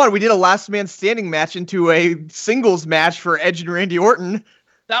 come on. We did a last man standing match into a singles match for Edge and Randy Orton.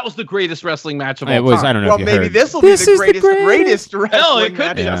 That was the greatest wrestling match of all time. I don't know well, maybe this will be the greatest wrestling Hell, it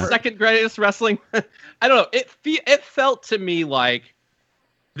could be match the second greatest wrestling. I don't know. It felt to me like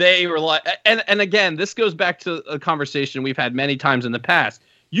they were like, and again, this goes back to a conversation we've had many times in the past.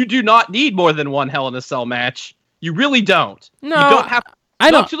 You do not need more than one Hell in a Cell match. You really don't. No, you don't have.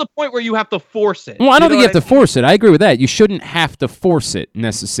 I don't to the point where you have to force it. Well, I don't think you have to force it. I agree with that. You shouldn't have to force it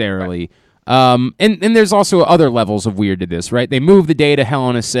necessarily. Right. And there's also other levels of weird to this, right? They move the day to Hell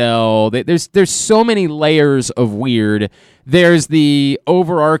in a Cell. There's so many layers of weird. There's the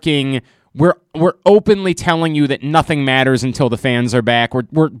overarching. We're openly telling you that nothing matters until the fans are back.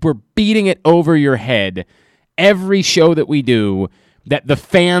 We're beating it over your head every show that we do. That the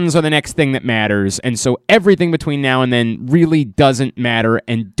fans are the next thing that matters, and so everything between now and then really doesn't matter,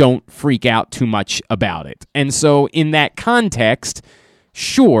 and don't freak out too much about it. And so in that context,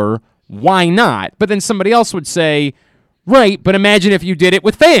 sure, why not? But then somebody else would say, right, but imagine if you did it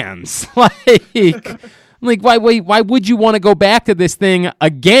with fans. Like why would you want to go back to this thing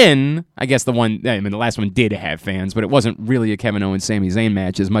again? I guess the last one did have fans, but it wasn't really a Kevin Owens Sami Zayn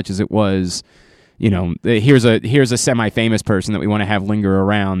match as much as it was. Here's a semi-famous person that we want to have linger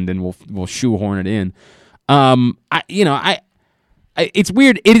around, and we'll shoehorn it in. It's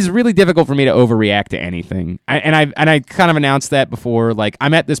weird. It is really difficult for me to overreact to anything, I kind of announced that before. Like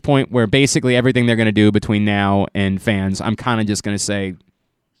I'm at this point where basically everything they're going to do between now and fans, I'm kind of just going to say,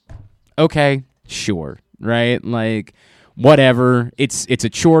 okay, sure, right? Like whatever. It's a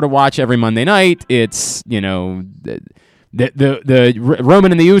chore to watch every Monday night. It's, the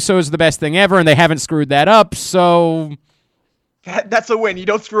Roman and the Usos are the best thing ever, and they haven't screwed that up. So That's a win. You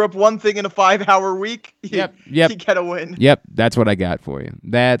don't screw up one thing in a 5-hour week. You get a win. Yep, that's what I got for you.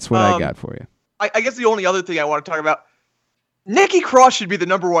 That's what I got for you. I guess the only other thing I want to talk about, Nikki Cross should be the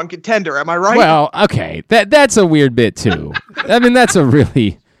number one contender. Am I right? Well, okay, that's a weird bit too. I mean, that's a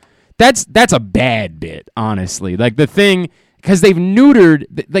bad bit, honestly. Like the thing, because they've neutered,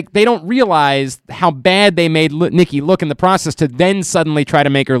 like they don't realize how bad they made Nikki look in the process to then suddenly try to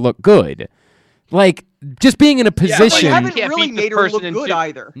make her look good. Like, just being in a position. Yeah, but you haven't really made her look good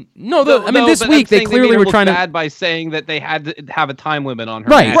either. No, this week they clearly were trying to. Bad by saying that they had to have a time limit on her.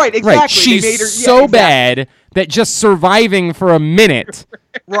 Right, exactly. Right. She's bad that just surviving for a minute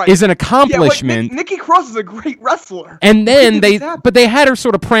is an accomplishment. Yeah, Nikki Cross is a great wrestler. And then they had her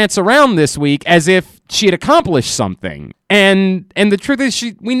sort of prance around this week as if she had accomplished something. And the truth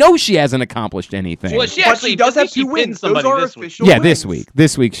is, we know she hasn't accomplished anything. Well, she does have 2 wins. Those are official. Yeah, wins.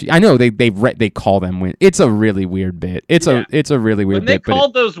 This week. I know they call them wins. It's a really weird bit. It's a really weird bit. When they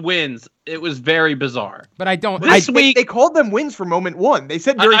called those wins, it was very bizarre. But I don't. This week they called them wins for moment 1. They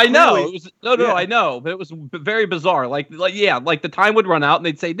said very clearly. I know. It was, I know, but it was very bizarre. Like the time would run out and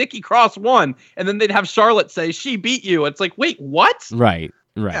they'd say Nikki Cross won, and then they'd have Charlotte say she beat you. It's like, wait, what? Right.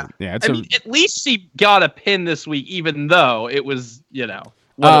 Yeah. I mean, at least she got a pin this week, even though it was, what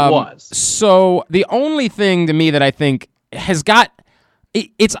it was. So the only thing to me that I think has got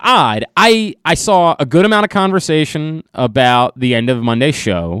it's odd. I saw a good amount of conversation about the end of Monday's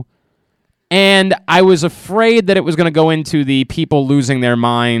show, and I was afraid that it was going to go into the people losing their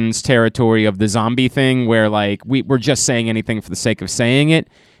minds territory of the zombie thing, where like we're just saying anything for the sake of saying it.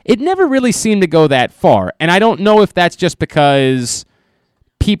 It never really seemed to go that far, and I don't know if that's just because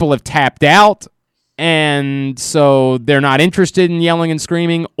people have tapped out and so they're not interested in yelling and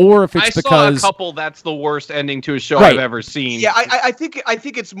screaming, or if it's because I saw a couple that's the worst ending to a show I've ever seen. Yeah, I think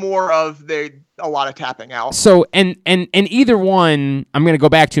it's more of a lot of tapping out. So and either one I'm going to go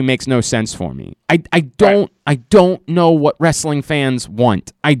back to makes no sense for me. I don't know what wrestling fans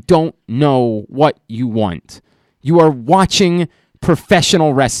want. I don't know what you want. You are watching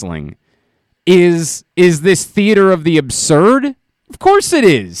professional wrestling. Is this theater of the absurd? Of course it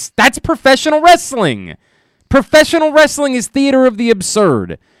is. That's professional wrestling. Professional wrestling is theater of the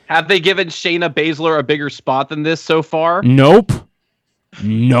absurd. Have they given Shayna Baszler a bigger spot than this so far? Nope.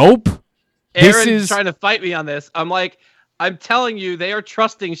 Aaron's trying to fight me on this. I'm telling you, they are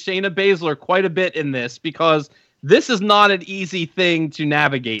trusting Shayna Baszler quite a bit in this because this is not an easy thing to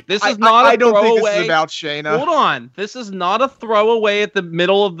navigate. This is not a throwaway. I don't think this is about Shayna. Hold on. This is not a throwaway at the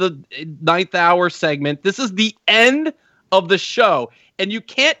middle of the 9th hour segment. This is the end of the show. And you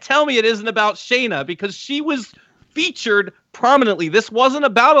can't tell me it isn't about Shayna because she was featured prominently. This wasn't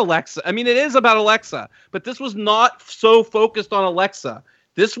about Alexa. I mean, it is about Alexa, but this was not so focused on Alexa.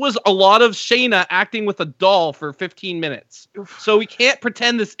 This was a lot of Shayna acting with a doll for 15 minutes. So we can't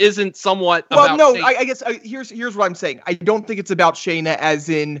pretend this isn't somewhat about Shayna. I guess here's what I'm saying. I don't think it's about Shayna as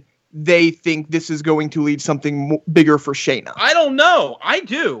in they think this is going to lead something bigger for Shayna. I don't know. I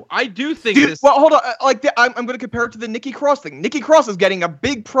do think this. Well, hold on. I'm going to compare it to the Nikki Cross thing. Nikki Cross is getting a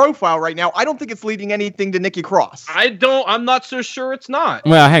big profile right now. I don't think it's leading anything to Nikki Cross. I'm not so sure it's not.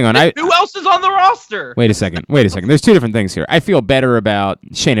 Well, hang on. Who else is on the roster? Wait a second. There's two different things here. I feel better about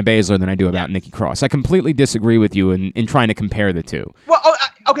Shayna Baszler than I do about Nikki Cross. I completely disagree with you in trying to compare the two. Well,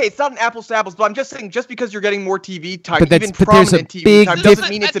 okay, it's not an apples to apples, but I'm just saying just because you're getting more TV time, even prominent TV time, doesn't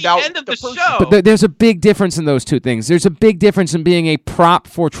mean it's about end of the person. show. But there's a big difference in those two things. There's a big difference in being a prop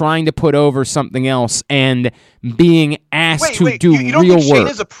for trying to put over something else and being asked to do you don't real think work.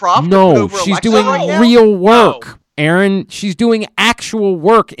 Shayna's a prop No, to put over she's Alexa doing right now? real work. No. Aaron, she's doing actual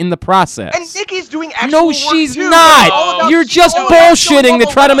work in the process. And Nikki's doing actual work she's too. not. You're just bullshitting to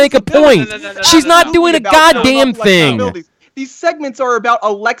try to make a point. She's not doing a goddamn thing. These segments are about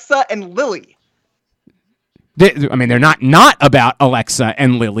Alexa and Lily. They're not about Alexa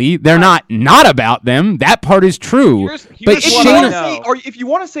and Lily. They're not about them. That part is true. But if you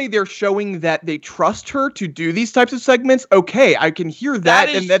want to say they're showing that they trust her to do these types of segments, okay, I can hear that.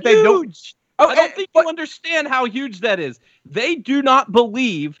 And that they don't. I don't think you understand how huge that is. They do not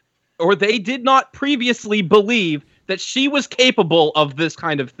believe, or they did not previously believe, that she was capable of this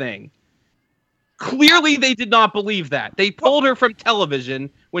kind of thing. Clearly, they did not believe that. They pulled her from television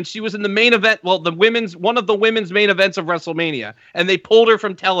when she was in the main event. Well, one of the women's main events of WrestleMania, and they pulled her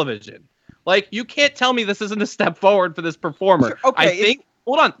from television. Like, you can't tell me this isn't a step forward for this performer. Okay,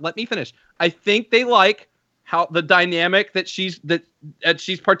 hold on, let me finish. I think they like how the dynamic that she's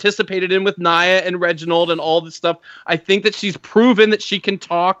participated in with Nia and Reginald and all this stuff. I think that she's proven that she can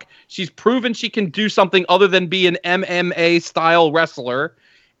talk. She's proven she can do something other than be an MMA style wrestler.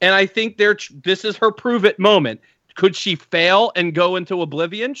 And I think this is her prove it moment. Could she fail and go into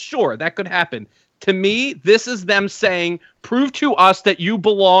oblivion? Sure, that could happen. To me, this is them saying, prove to us that you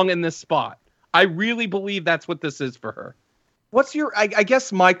belong in this spot. I really believe that's what this is for her. I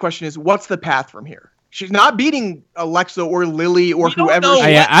guess my question is, what's the path from here? She's not beating Alexa or Lily or whoever.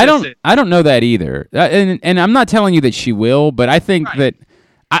 I don't know that either. And I'm not telling you that she will, but I think that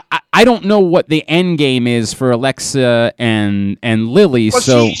I don't know what the end game is for Alexa and Lily. Well,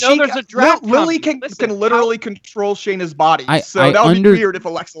 so there's a draft. Lily can literally control Shayna's body. That would be weird if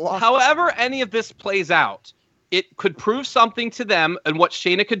Alexa lost. However, any of this plays out, it could prove something to them and what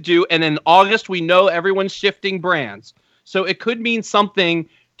Shayna could do. And in August, we know everyone's shifting brands, so it could mean something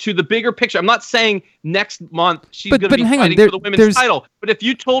to the bigger picture. I'm not saying next month she's going to be fighting for the women's title, but if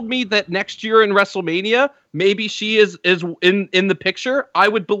you told me that next year in WrestleMania, maybe she is in the picture, I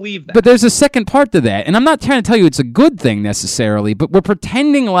would believe that. But there's a second part to that, and I'm not trying to tell you it's a good thing necessarily, but we're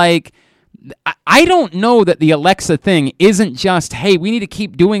pretending like I don't know that the Alexa thing isn't just, hey, we need to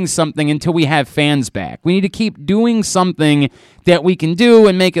keep doing something until we have fans back. We need to keep doing something that we can do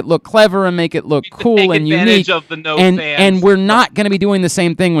and make it look clever and make it look cool and unique. Of the fans. And we're stuff. not going to be doing the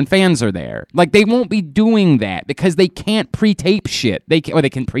same thing when fans are there. Like, they won't be doing that because they can't pre-tape shit. They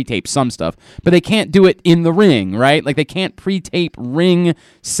can pre-tape some stuff, but they can't do it in the ring, right? Like, they can't pre-tape ring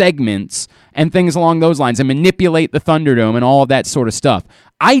segments and things along those lines and manipulate the Thunderdome and all of that sort of stuff.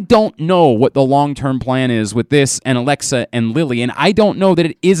 I don't know what the long-term plan is with this and Alexa and Lily, and I don't know that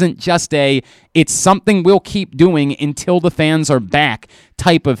it isn't just it's something we'll keep doing until the fans are back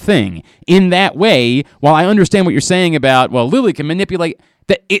type of thing. In that way, while I understand what you're saying about, well, Lily can manipulate,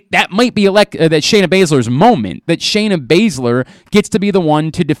 that might be that Shayna Baszler's moment, that Shayna Baszler gets to be the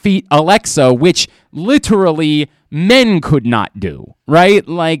one to defeat Alexa, which literally men could not do, right?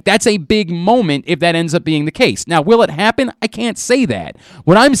 Like, that's a big moment if that ends up being the case. Now, will it happen? I can't say that.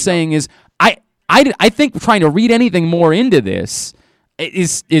 What I'm saying is I think trying to read anything more into this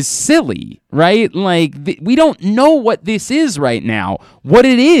is silly, right? Like, we don't know what this is right now. What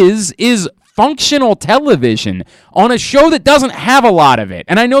it is functional television on a show that doesn't have a lot of it.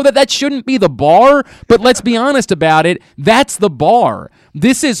 And I know that shouldn't be the bar, but let's be honest about it. That's the bar.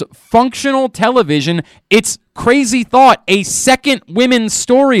 This is functional television. It's crazy thought, a second women's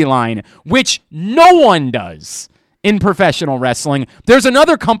storyline, which no one does in professional wrestling. There's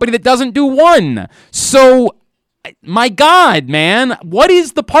another company that doesn't do one. So, my God, man, what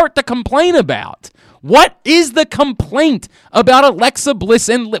is the part to complain about? What is the complaint about Alexa Bliss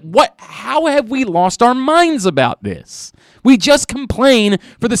and how have we lost our minds about this? We just complain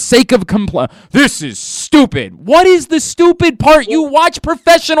for the sake of complain. This is stupid. What is the stupid part? You watch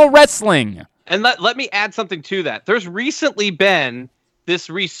professional wrestling. And let me add something to that. There's recently been this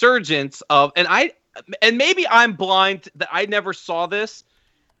resurgence of, and maybe I'm blind that I never saw this.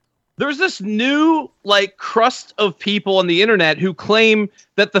 There's this new crust of people on the internet who claim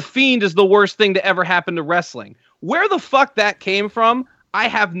that The Fiend is the worst thing to ever happen to wrestling. Where the fuck that came from, I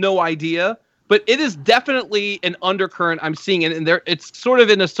have no idea. But it is definitely an undercurrent I'm seeing, and it's sort of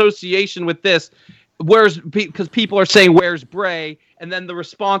in association with this. Because people are saying, "Where's Bray?" And then the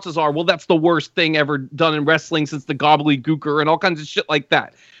responses are, "Well, that's the worst thing ever done in wrestling since the gobbledygooker," and all kinds of shit like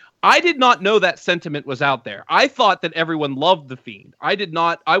that. I did not know that sentiment was out there. I thought that everyone loved The Fiend.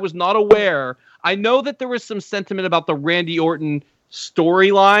 I was not aware. I know that there was some sentiment about the Randy Orton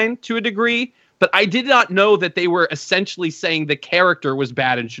storyline to a degree, but I did not know that they were essentially saying the character was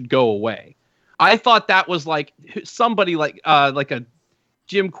bad and should go away. I thought that was like somebody like a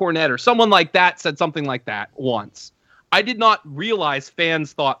Jim Cornette or someone like that said something like that once. I did not realize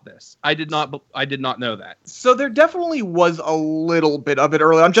fans thought this. I did not know that. So there definitely was a little bit of it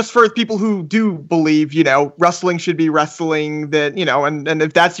early on, just for people who do believe, wrestling should be wrestling. That and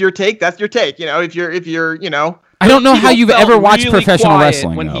if that's your take, that's your take. If you're. I don't know how you've ever watched professional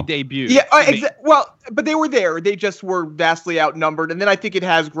wrestling when though. He debuted. Yeah, well, but they were there. They just were vastly outnumbered, and then I think it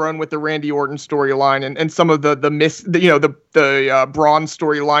has grown with the Randy Orton storyline and some of the Braun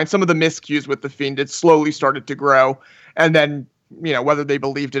storyline, some of the miscues with The Fiend. It slowly started to grow. And then, whether they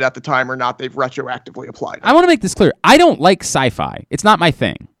believed it at the time or not, they've retroactively applied it. I want to make this clear. I don't like sci-fi. It's not my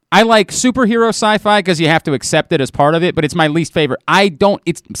thing. I like superhero sci-fi because you have to accept it as part of it, but it's my least favorite.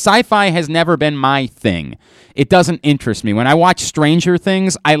 Sci-fi has never been my thing. It doesn't interest me. When I watch Stranger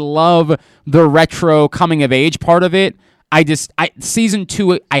Things, I love the retro coming-of-age part of it. Season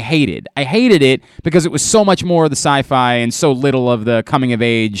 2, I hated. I hated it because it was so much more of the sci-fi and so little of the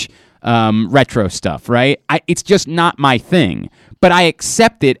coming-of-age retro stuff, right? It's just not my thing. But I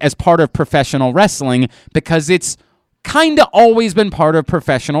accept it as part of professional wrestling because it's kind of always been part of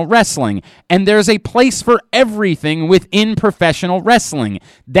professional wrestling. And there's a place for everything within professional wrestling.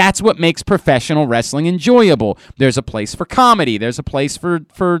 That's what makes professional wrestling enjoyable. There's a place for comedy. There's a place for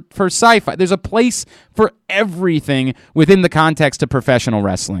sci-fi. There's a place for everything within the context of professional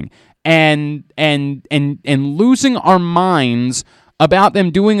wrestling. And losing our minds about them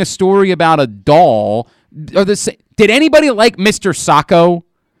doing a story about a doll. Did anybody like Mr. Sacco?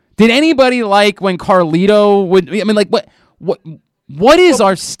 Did anybody like when Carlito would? I mean, like what is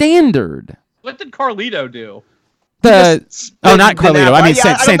our standard? What did Carlito do? Not Carlito. I mean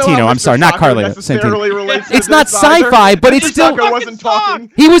Santino. I'm sorry, not Carlito. Santino. It's not sci-fi, but it's still. Wasn't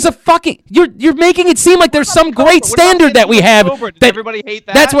talking. He was a fucking. You're making it seem like there's some great standard that we have. Did everybody hate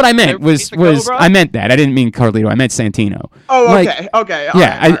that? That's what I meant. I meant that. I didn't mean Carlito. I meant Santino. Oh, okay, okay.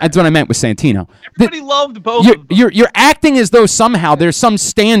 That's what I meant with Santino. Everybody loved both of them. You're acting as though somehow there's some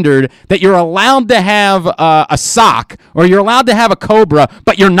standard that you're allowed to have a sock or you're allowed to have a cobra,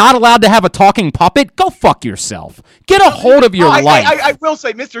 but you're not allowed to have a talking puppet. Go fuck yourself. Get a hold of your life. I will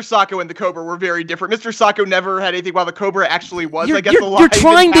say, Mr. Sacco and the Cobra were very different. Mr. Sacco never had anything, while the Cobra actually was. You're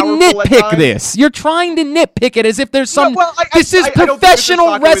trying to nitpick this. You're trying to nitpick it as if there's some. This is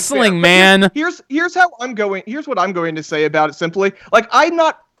professional wrestling, man. Here's how I'm going. Here's what I'm going to say about it. Simply, like, I'm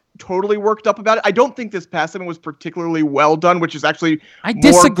not totally worked up about it. I don't think this past segment was particularly well done, which is actually I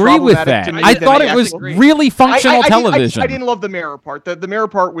disagree with that. I thought it was really functional television. I didn't love the mirror part. The mirror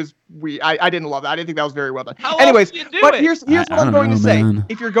part was I didn't love that. I didn't think that was very well done. Anyways, but here's what I'm going to say.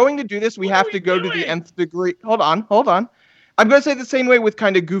 If you're going to do this, we have to go to the nth degree. Hold on. I'm going to say the same way with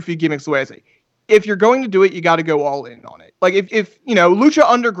kind of goofy gimmicks the way I say. If you're going to do it, you got to go all in on it. Like if Lucha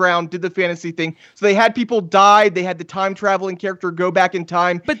Underground did the fantasy thing, so they had people die, they had the time traveling character go back in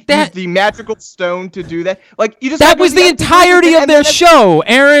time, but use the magical stone to do that. Like that was the entirety of their show,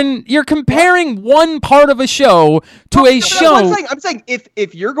 Aaron. You're comparing one part of a show to a show. I'm saying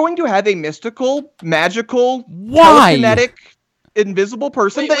if you're going to have a mystical, magical, telekinetic, invisible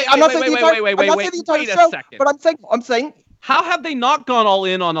person, I'm not saying the entire show, but I'm saying. How have they not gone all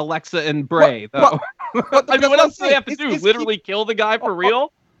in on Alexa and Bray, though? I mean, what else do they have to do? Literally kill the guy for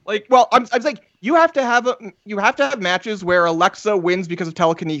real? Like, I'm saying you have to have matches where Alexa wins because of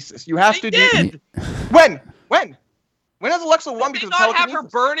telekinesis. You have to do. When has Alexa won because of telekinesis? Have her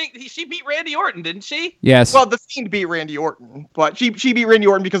burning? She beat Randy Orton, didn't she? Yes. Well, the Fiend beat Randy Orton, but she beat Randy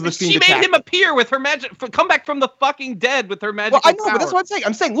Orton because the Fiend attacked. She made him appear with her magic, come back from the fucking dead with her magic. Well, I know, but that's what I'm saying.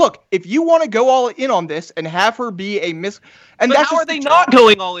 I'm saying, look, if you want to go all in on this and have her be a but how are they not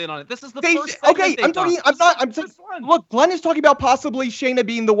going all in on it? This is the first. Okay, I'm saying. Look, Glenn is talking about possibly Shayna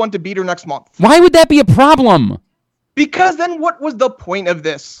being the one to beat her next month. Why would that be a problem? Because then, what was the point of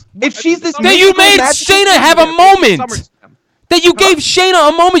this? If she's this, that you made Shayna have a moment. That you gave Shayna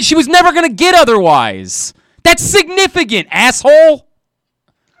a moment she was never going to get otherwise. That's significant, asshole.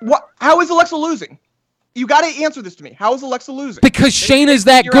 What? How is Alexa losing? You got to answer this to me. How is Alexa losing? Because Shayna's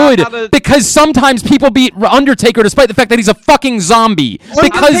that good. Because sometimes people beat Undertaker despite the fact that he's a fucking zombie.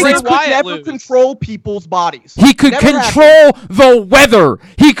 Because he could never control people's bodies. He could control the weather.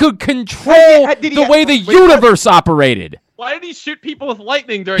 He could control the way the universe operated. Why did he shoot people with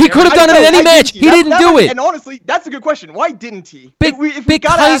lightning during? He could have done it in any match. He didn't do it. And honestly, that's a good question. Why didn't he? If we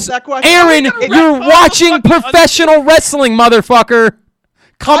gotta ask that question, Aaron, you're watching professional wrestling, motherfucker.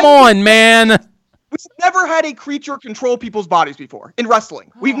 Come on, man. We've never had a creature control people's bodies before in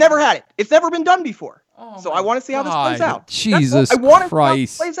wrestling. We've never had it. It's never been done before. So I want to see how this plays out. Jesus Christ. I want to see how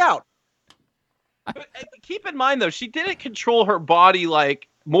this plays out. But keep in mind, though, she didn't control her body like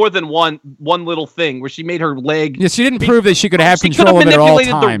more than one little thing where she made her leg. Yeah, she didn't prove that she could have control of it at all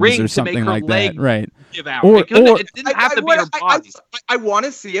times or something like that, right? Give out. It didn't have to be her body. I want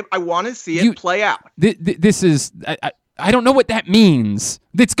to see it. I want to see it play out. This is. I don't know what that means.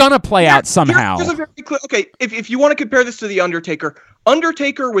 It's gonna play out somehow. Here's a very clear. Okay, if you want to compare this to the Undertaker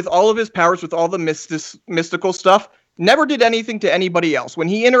with all of his powers, with all the mystical stuff, never did anything to anybody else. When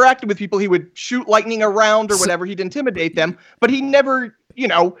he interacted with people, he would shoot lightning around or whatever. He'd intimidate them, but he never.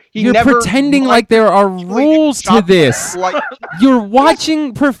 You're pretending like there are rules to this. You're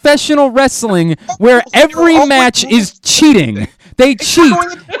watching professional wrestling where every match is cheating. They cheat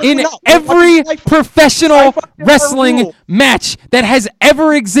in every professional wrestling match that has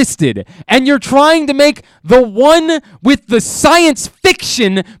ever existed. And you're trying to make the one with the science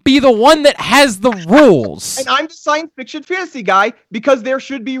fiction be the one that has the rules. And I'm the science fiction fantasy guy because there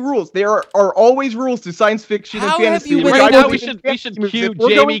should be rules. There are always rules to science fiction and fantasy. We should cue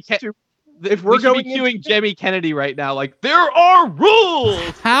Jamie. if we're we should going be queuing Jimmy Kennedy right now, like there are rules.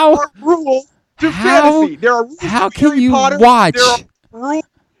 How? There are rules to How- fantasy. There are rules how to can Harry you Potter. watch? There are rules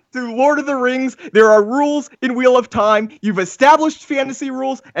through Lord of the Rings. There are rules in Wheel of Time. You've established fantasy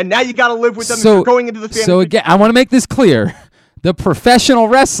rules, and now you got to live with them. So- if you're going into the fantasy. So again, I want to make this clear: the professional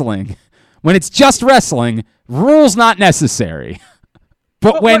wrestling, when it's just wrestling, rules not necessary.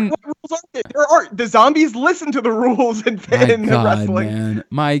 But when what rules are there? There are the zombies listen to the rules in my God, wrestling. man,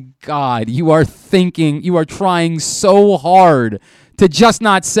 my God, you are trying so hard to just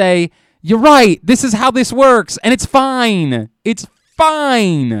not say you're right. This is how this works, and it's fine. It's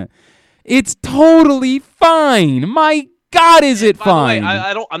fine. It's totally fine. My God, is it By the way,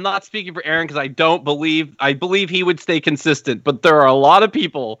 fine? I'm not speaking for Aaron because I believe he would stay consistent. But there are a lot of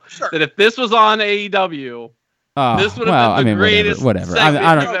people that if this was on AEW, this would have been the greatest Whatever. segment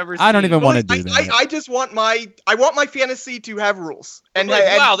I you've ever don't seen. even want to do that. I just want my fantasy to have rules. And Like,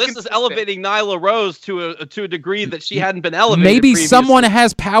 and wow, this is consistent. elevating Nyla Rose to a degree that she hadn't been elevated. Maybe previously. someone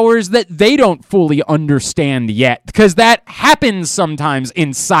has powers that they don't fully understand yet, because that happens sometimes in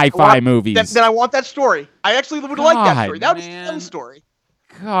sci-fi movies. Then I want that story. I actually would like that God, story. That would be a man. fun story.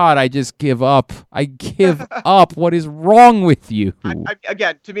 God, I just give up. I give up. What is wrong with you?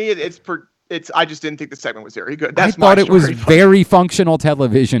 Again, to me, I just didn't think the segment was very good. I That's thought my it was story. very functional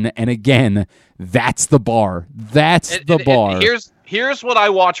television, and again, that's the bar. That's the bar. Here's what I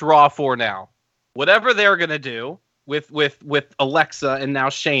watch Raw for now. Whatever they're gonna do with Alexa and now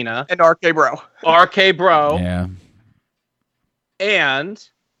Shayna and RK Bro. RK Bro. Yeah. And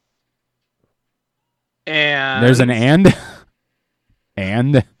There's an and.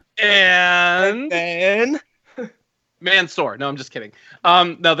 And Mansoor. No, I'm just kidding.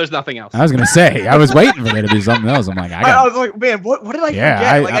 No, there's nothing else. I was gonna say, I was waiting for there to be something else. I'm like, I was like, man, what did I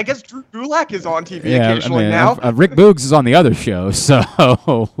Yeah, forget? I guess Drew Gulak is on TV occasionally now. Rick Boogs is on the other show, so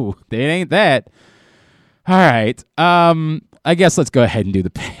it ain't that. All right. I guess let's go ahead and do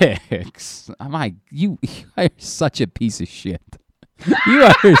the picks. You are such a piece of shit. You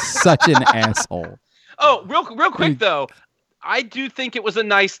are such an asshole. Oh, real quick though, I do think it was a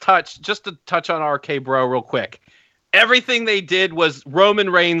nice touch. Just to touch on RK Bro real quick. Everything they did was Roman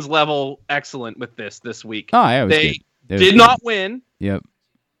Reigns level excellent with this week. Oh, yeah, it was they good. did not win. Yep.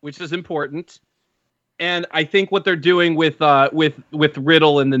 Which is important. And I think what they're doing with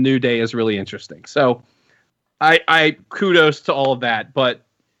Riddle and the New Day is really interesting. So I kudos to all of that, but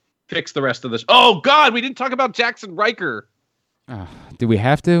fix the rest of this. Oh God, we didn't talk about Jackson Riker. Do we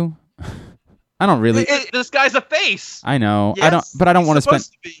have to? I don't really. This guy's a face. I know. Yes, I don't want to spend.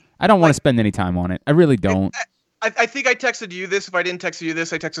 supposed to be. I don't want to spend any time on it. I really don't. I think I texted you this. If I didn't text you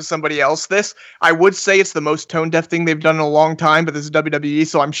this, I texted somebody else this. I would say it's the most tone-deaf thing they've done in a long time, but this is WWE,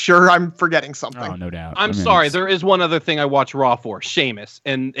 so I'm sure I'm forgetting something. Oh, no doubt. I'm sorry. There is one other thing I watch Raw for. Sheamus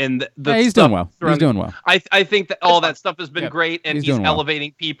and the Yeah, he's stuff doing well. He's surrounding- doing well. I think that all that stuff has been great, and he's he's doing well.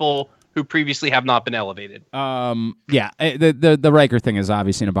 elevating people who previously have not been elevated. Yeah, the Riker thing is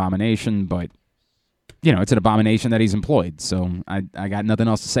obviously an abomination, but it's an abomination that he's employed. So I got nothing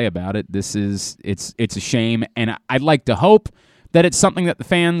else to say about it. It's a shame, and I'd like to hope that it's something that the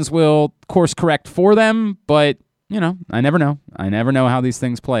fans will course correct for them. But I never know. I never know how these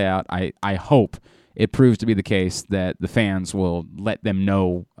things play out. I hope it proves to be the case that the fans will let them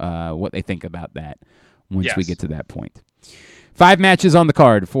know what they think about that once we get to that point. 5 matches on the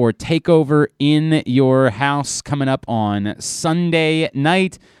card for TakeOver in Your House coming up on Sunday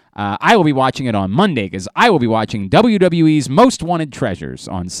night. I will be watching it on Monday because I will be watching WWE's Most Wanted Treasures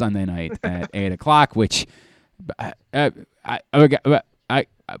on Sunday night at 8 o'clock, which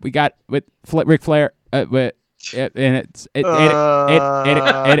we got with Ric Flair, and it's 8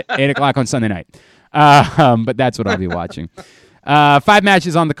 o'clock on Sunday night. But that's what I'll be watching. 5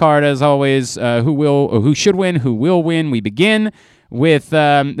 matches on the card, as always. Who should win, who will win. We begin with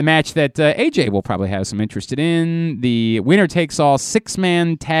the match that AJ will probably have some interest in. The winner-takes-all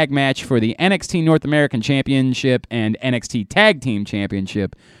 6-man tag match for the NXT North American Championship and NXT Tag Team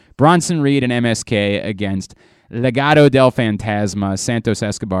Championship. Bronson Reed and MSK against Legado del Fantasma, Santos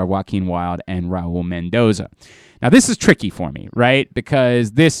Escobar, Joaquin Wilde, and Raul Mendoza. Now, this is tricky for me, right?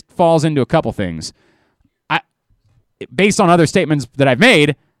 Because this falls into a couple things. Based on other statements that I've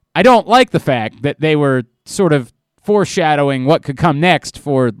made, I don't like the fact that they were sort of foreshadowing what could come next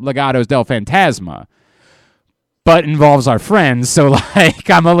for Legados del Fantasma, but involves our friends, so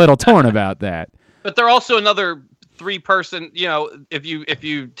I'm a little torn about that. But they're also another 3-person. If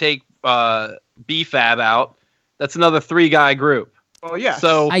you take BFAB out, that's another 3-guy group. Well, yeah.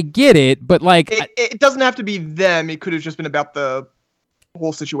 So I get it, but it doesn't have to be them. It could have just been about the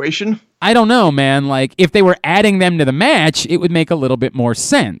whole situation? I don't know, man. Like, if they were adding them to the match, it would make a little bit more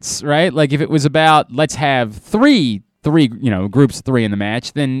sense, right? Like, if it was about, let's have three, groups of 3 in the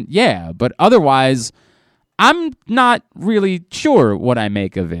match, then yeah. But otherwise, I'm not really sure what I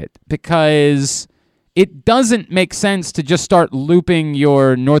make of it, because it doesn't make sense to just start looping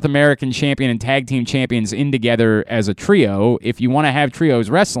your North American champion and tag team champions in together as a trio. If you want to have trios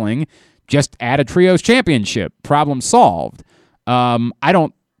wrestling, just add a trios championship. Problem solved. I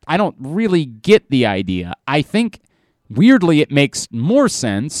don't really get the idea. I think, weirdly, it makes more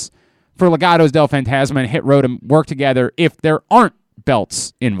sense for Legados del Fantasma and Hit Row to work together if there aren't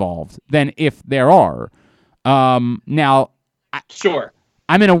belts involved than if there are. Now, Sure.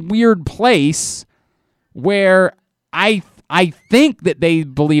 I'm in a weird place where I think that they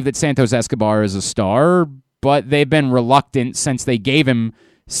believe that Santos Escobar is a star, but they've been reluctant since they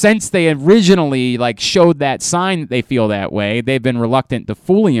originally showed that sign that they feel that way. They've been reluctant to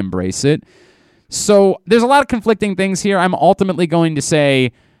fully embrace it. So there's a lot of conflicting things here. I'm ultimately going to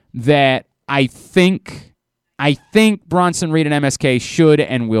say that I think Bronson Reed and MSK should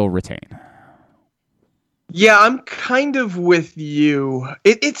and will retain. Yeah, I'm kind of with you.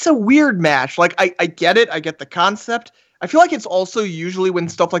 It's a weird match. Like, I get it. I get the concept. I feel like it's also usually when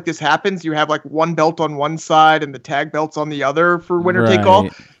stuff like this happens, you have one belt on one side and the tag belts on the other for winner take all.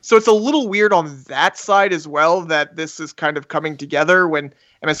 So it's a little weird on that side as well that this is kind of coming together when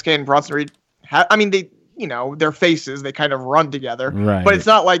MSK and Bronson Reed their faces, they kind of run together. Right. But it's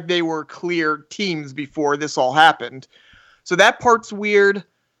not like they were clear teams before this all happened. So that part's weird.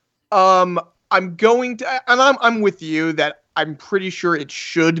 I'm with you that I'm pretty sure it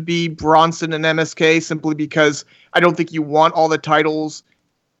should be Bronson and MSK, simply because I don't think you want all the titles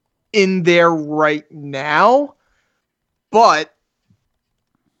in there right now. But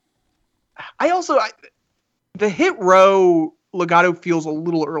the Hit Row Legado feels a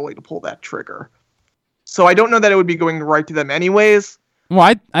little early to pull that trigger. So I don't know that it would be going right to them anyways.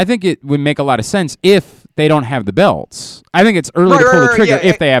 Well, I think it would make a lot of sense if they don't have the belts. I think it's early to pull the trigger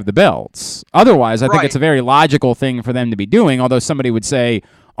if they have the belts. Otherwise, I think it's a very logical thing for them to be doing, although somebody would say,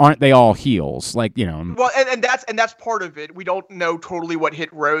 aren't they all heels? Well, and that's part of it. We don't know totally what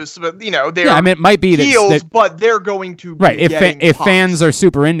Hit Row's, but they're it might be heels, but they're going to be if fans are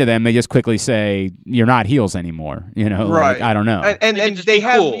super into them, they just quickly say you're not heels anymore. Right? I don't know. And they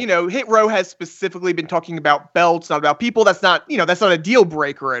have cool. Hit Row has specifically been talking about belts, not about people. That's not a deal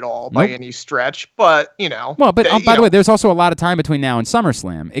breaker at all by any stretch. But well, but by the way, there's also a lot of time between now and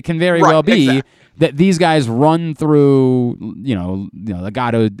SummerSlam. It can very well be that these guys run through,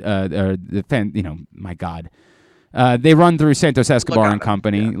 Legado, my God. They run through Santos Escobar and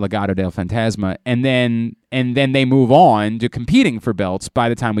company, Legado del Fantasma, and then they move on to competing for belts by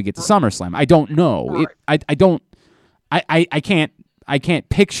the time we get to SummerSlam. I don't know. Right. I can't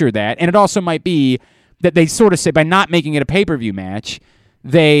picture that. And it also might be that they sort of say, by not making it a pay-per-view match,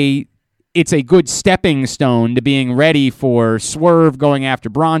 it's a good stepping stone to being ready for Swerve going after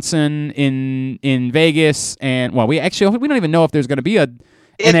Bronson in Vegas. And, well, we don't even know if there's going to be a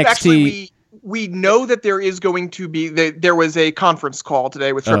NXT. Actually, we know that there is going to be, there was a conference call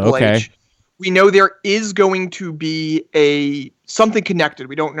today with Triple H. We know there is going to be something connected.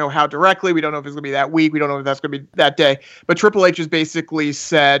 We don't know how directly. We don't know if it's going to be that week. We don't know if that's going to be that day. But Triple H has basically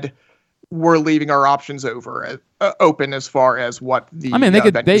said, we're leaving our options open as far as what the.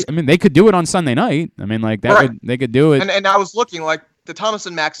 They could do it on Sunday night. They could do it. And I was looking the Thomas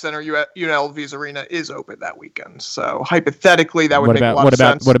and Mack Center UNLV's arena is open that weekend. So hypothetically, that would make a lot of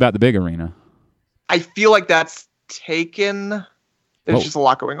sense. What about the big arena? I feel like that's taken. There's just a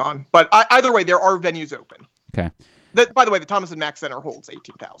lot going on. But either way, there are venues open. Okay. By the way, the Thomas and Mack Center holds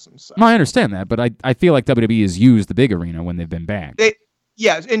 18,000. So. No, I understand that, but I feel like WWE has used the big arena when they've been back.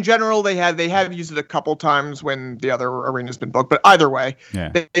 Yes, in general, they have used it a couple times when the other arena's been booked. But either way,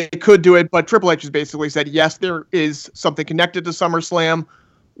 they could do it. But Triple H has basically said, yes, there is something connected to SummerSlam.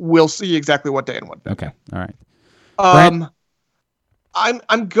 We'll see exactly what day and what day. Okay, all right.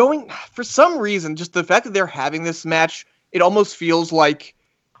 I'm going, for some reason, just the fact that they're having this match, it almost feels like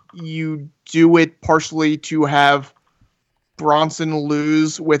you do it partially to have Bronson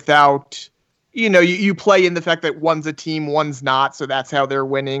lose without... you play in the fact that one's a team, one's not, so that's how they're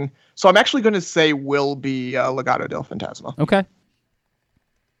winning. So I'm actually going to say will be Legado del Fantasma. Okay.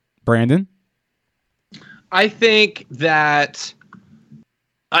 Brandon? I think that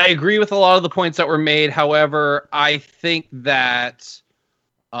I agree with a lot of the points that were made. However, I think that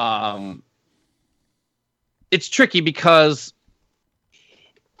it's tricky because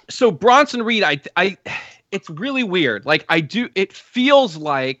Bronson Reed, it's really weird. It feels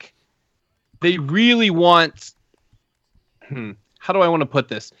like they really want how do I want to put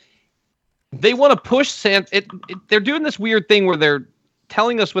this? They want to push they're doing this weird thing where they're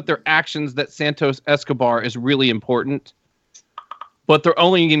telling us with their actions that Santos Escobar is really important, but they're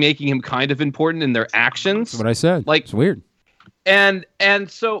only making him kind of important in their actions. That's what I said. Like, it's weird. And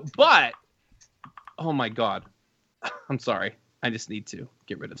so, but, oh my God. I'm sorry. I just need to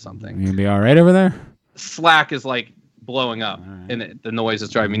get rid of something. You gonna be all right over there? Slack is like blowing up, and the noise is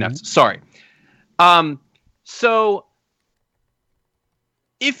driving me nuts. Sorry. So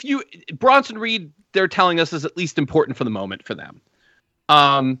if Bronson Reed, they're telling us is at least important for the moment for them.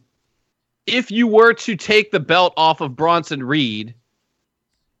 If you were to take the belt off of Bronson Reed,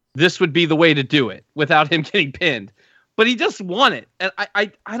 this would be the way to do it without him getting pinned. But he just won it. And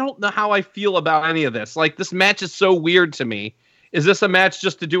I don't know how I feel about any of this. Like, this match is so weird to me. Is this a match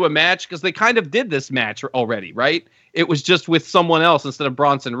just to do a match? Because they kind of did this match already, right? It was just with someone else instead of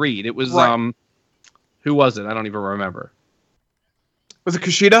Bronson Reed. It was, who was it? I don't even remember. Was it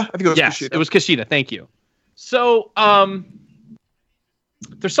Kushida? I think it was Kushida. Kushida. It was Kushida. Thank you. So,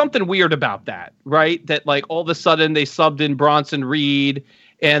 there's something weird about that, right? That, like, all of a sudden they subbed in Bronson Reed,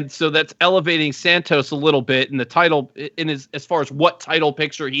 and so that's elevating Santos a little bit in the title, as far as what title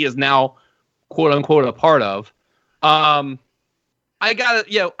picture he is now, quote unquote, a part of. I got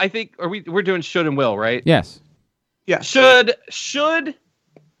it. I think we're doing should and will, right? Yes. Yeah. Should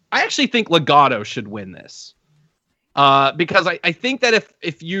I actually think Legado should win this? Because I think that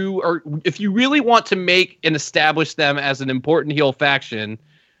if you really want to make and establish them as an important heel faction,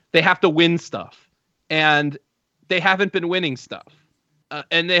 they have to win stuff, and they haven't been winning stuff,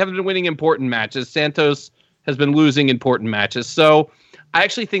 and they haven't been winning important matches. Santos has been losing important matches, so I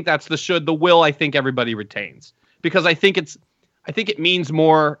actually think that's the should. The will, I think everybody retains, because I think it means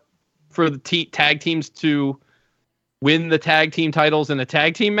more for the tag teams to win the tag team titles in a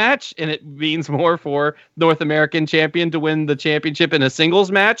tag team match, and it means more for North American champion to win the championship in a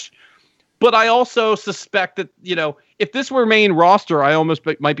singles match. But I also suspect that, if this were main roster, I almost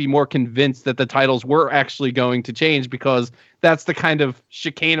might be more convinced that the titles were actually going to change, because that's the kind of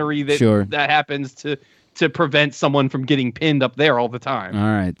chicanery that happens to prevent someone from getting pinned up there all the time.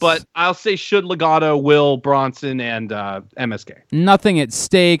 All right. But I'll say should Legado, Will, Bronson, and MSK. Nothing at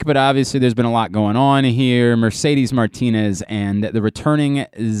stake, but obviously there's been a lot going on here. Mercedes Martinez and the returning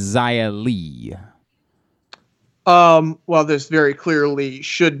Xia Li. Well, this very clearly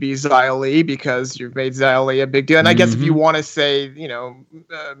should be Xia Li, because you've made Xia Li a big deal. And I guess if you want to say,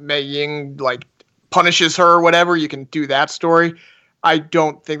 Mei Ying, like, punishes her or whatever, you can do that story. I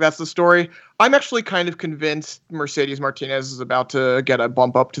don't think that's the story. I'm actually kind of convinced Mercedes Martinez is about to get a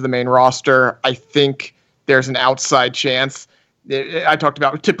bump up to the main roster. I think there's an outside chance. I talked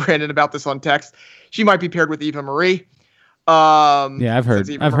to Brandon about this on text. She might be paired with Eva Marie. Yeah, I've heard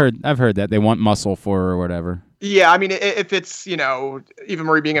that they want muscle for her or whatever. Yeah, I mean, if it's, Eva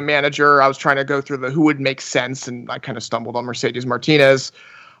Marie being a manager, I was trying to go through who would make sense, and I kind of stumbled on Mercedes Martinez.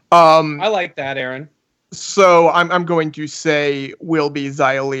 I like that, Aaron. So I'm going to say will be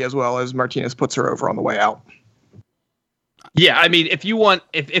Xia Li, as well as Martinez puts her over on the way out. Yeah, I mean,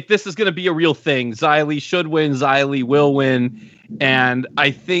 if this is going to be a real thing, Xia Li should win, Xia Li will win, and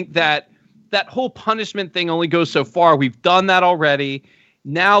I think that whole punishment thing only goes so far. We've done that already.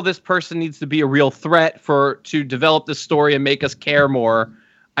 Now this person needs to be a real threat to develop this story and make us care more.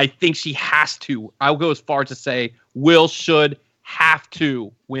 I think she has to. I'll go as far to say should have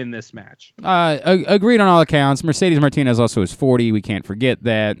to win this match. Agreed on all accounts. Mercedes Martinez also is 40. We can't forget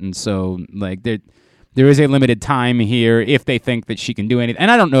that. And so, like, there is a limited time here if they think that she can do anything. And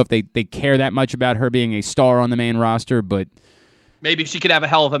I don't know if they care that much about her being a star on the main roster, but maybe she could have a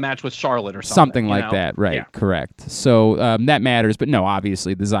hell of a match with Charlotte or something like that. Right, yeah. Correct. So that matters. But no,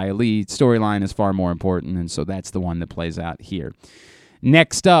 obviously the Xia Li storyline is far more important, and so that's the one that plays out here.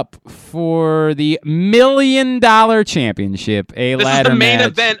 Next up for the $1 million championship, this is the main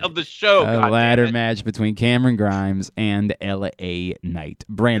event of the show. A ladder match between Cameron Grimes and LA Knight.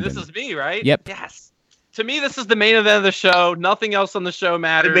 Brandon. This is me, right? Yep. Yes. To me, this is the main event of the show. Nothing else on the show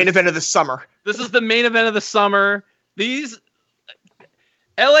matters. The main event of the summer. This is the main event of the summer.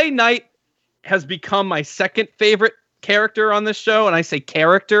 LA Knight has become my second favorite character on this show, and I say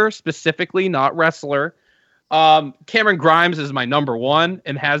character specifically, not wrestler. Cameron Grimes is my number one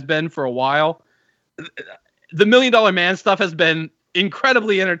and has been for a while. The $1 Million Man stuff has been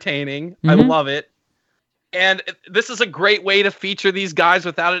incredibly entertaining. I love it. And this is a great way to feature these guys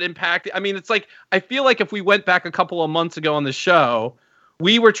without it impacting. I mean, it's like, I feel like if we went back a couple of months ago on the show,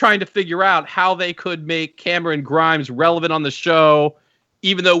 we were trying to figure out how they could make Cameron Grimes relevant on the show,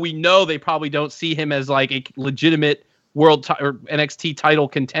 even though we know they probably don't see him as like a legitimate or NXT title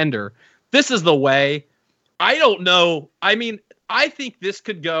contender. This is the way. I don't know. I mean, I think this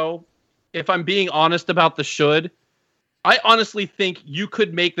could go, if I'm being honest about the should, I honestly think you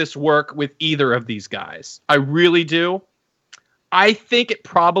could make this work with either of these guys. I really do. I think it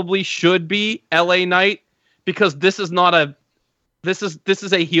probably should be LA Knight, because this is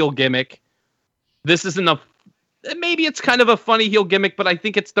a heel gimmick. This isn't maybe it's kind of a funny heel gimmick, but I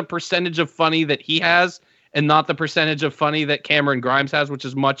think it's the percentage of funny that he has and not the percentage of funny that Cameron Grimes has, which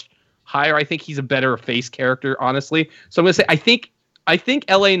is much higher. I think he's a better face character, honestly. So I'm going to say, I think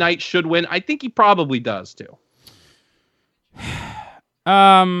LA Knight should win. I think he probably does too.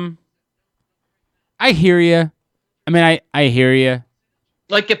 I hear you. I mean, I hear you.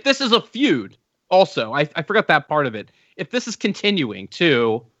 Like, if this is a feud, also, I forgot that part of it. If this is continuing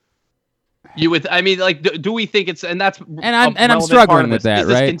too, you would. I mean, like, do we think it's? And I'm struggling with that,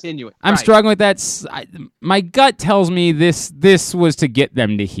 right? Continuing. I'm struggling with that. My gut tells me this was to get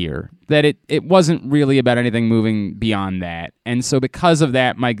them to here. That it wasn't really about anything moving beyond that, and so because of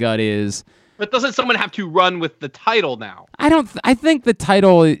that, my gut is. But doesn't someone have to run with the title now? I think the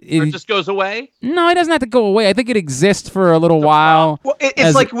title or it just goes away. No, it doesn't have to go away. I think it exists for a little while. Well,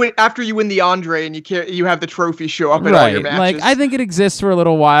 it's like after you win the Andre and you have the trophy show up in all your matches. Like, I think it exists for a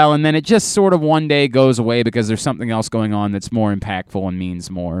little while, and then it just sort of one day goes away because there's something else going on that's more impactful and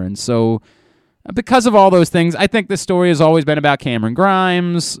means more. And so, because of all those things, I think the story has always been about Cameron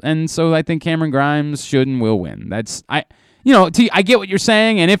Grimes, and so I think Cameron Grimes should and will win. I get what you're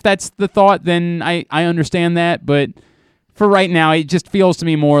saying, and if that's the thought, then I understand that. But for right now, it just feels to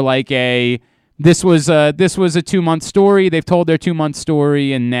me more like this was a 2-month story. They've told their 2-month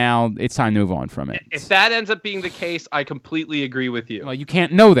story, and now it's time to move on from it. If that ends up being the case, I completely agree with you. Well, you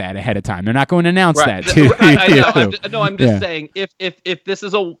can't know that ahead of time. They're not going to announce that. I'm just saying, if this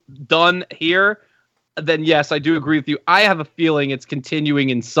is done here, then yes, I do agree with you. I have a feeling it's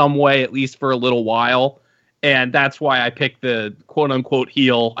continuing in some way, at least for a little while. And that's why I picked the quote-unquote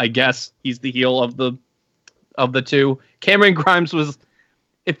heel. I guess he's the heel of the two. Cameron Grimes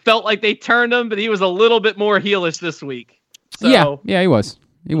it felt like they turned him, but he was a little bit more heelish this week. So, yeah, he was.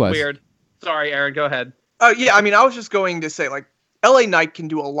 Weird. Sorry, Aaron, go ahead. Yeah, I mean, I was just going to say, like, LA Knight can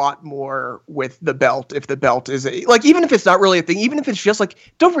do a lot more with the belt if the belt is even if it's not really a thing, even if it's just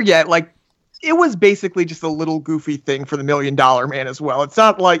like, don't forget, like, it was basically just a little goofy thing for the $1 Million Man as well. It's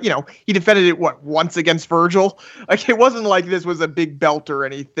not like, he defended it, once against Virgil? Like, it wasn't like this was a big belt or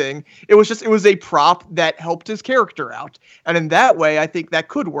anything. It was a prop that helped his character out. And in that way, I think that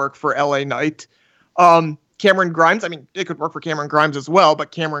could work for LA Knight. Cameron Grimes, I mean, it could work for Cameron Grimes as well,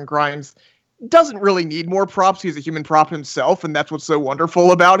 but Cameron Grimes doesn't really need more props. He's a human prop himself, and that's what's so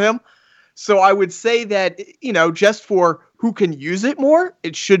wonderful about him. So I would say that, just for who can use it more,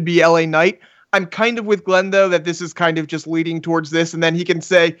 it should be LA Knight. I'm kind of with Glenn, though, that this is kind of just leading towards this, and then he can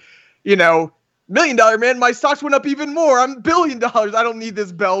say, $1 Million Man, my stocks went up even more. I'm $1 billion. I don't need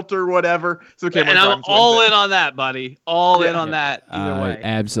this belt or whatever. So Cameron Grimes I'm all in on that, buddy. All in on that either way.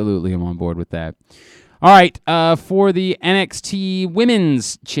 Absolutely, I'm on board with that. All right, for the NXT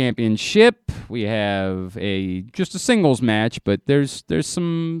Women's Championship, we have just a singles match, but there's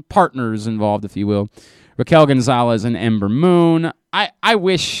some partners involved, if you will. Raquel Gonzalez and Ember Moon. I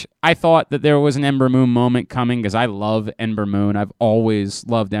thought that there was an Ember Moon moment coming because I love Ember Moon. I've always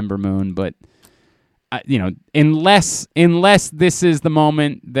loved Ember Moon, but unless this is the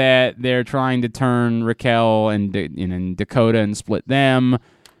moment that they're trying to turn Raquel and Dakota and split them,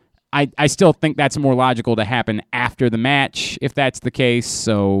 I still think that's more logical to happen after the match if that's the case.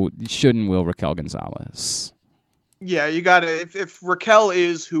 So should and will Raquel Gonzalez. Yeah, you got to. If Raquel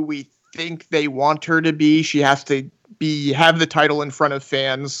is who we think they want her to be, she has to have the title in front of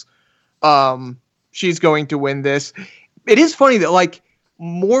fans. She's going to win this. It is funny that, like,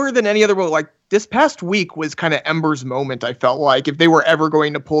 more than any other, like, this past week was kind of Ember's moment. I felt like if they were ever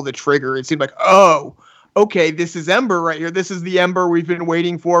going to pull the trigger, it seemed like, oh, okay, this is Ember right here. This is the Ember we've been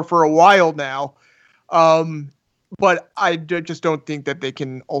waiting for a while now. But I just don't think that they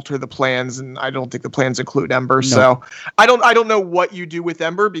can alter the plans, and I don't think the plans include Ember. No. So I don't know what you do with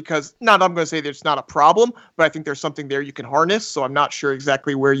Ember, because I'm going to say there's not a problem, but I think there's something there you can harness. So I'm not sure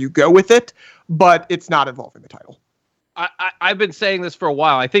exactly where you go with it, but it's not involving the title. I've been saying this for a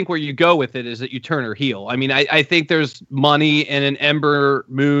while. I think where you go with it is that you turn her heel. I mean, I think there's money in an Ember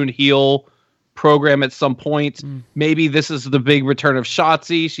Moon heel program at some point. Maybe this is the big return of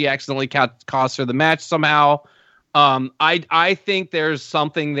Shotzi. She accidentally cost her the match somehow. I think there's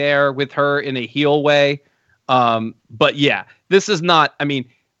something there with her in a heel way. But yeah, this is not, I mean,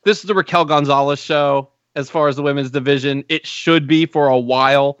 this is the Raquel Gonzalez show as far as the women's division. It should be for a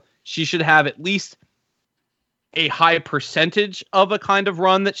while. She should have at least a high percentage of a kind of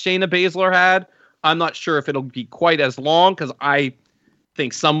run that Shayna Baszler had I'm not sure if it'll be quite as long because I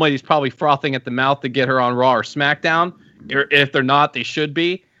think somebody's probably frothing at the mouth to get her on Raw or SmackDown. If they're not, they should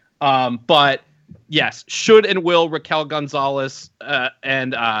be. But yes, should and will Raquel Gonzalez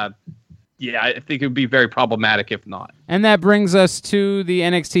yeah, I think it would be very problematic if not. And that brings us to the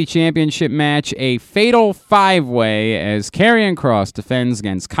NXT Championship match, a fatal 5-way as Karrion Kross defends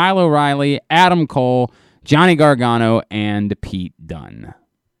against Kyle O'Reilly, Adam Cole, Johnny Gargano, and Pete Dunne.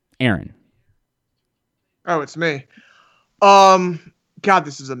 Aaron. Oh, it's me. God,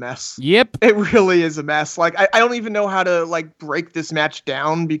 this is a mess. Yep. It really is a mess. Like, I don't even know how to, like, break this match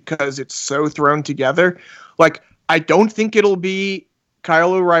down because it's so thrown together. Like, I don't think it'll be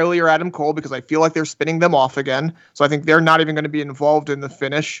Kyle O'Reilly or Adam Cole because I feel like they're spinning them off again. So I think they're not even going to be involved in the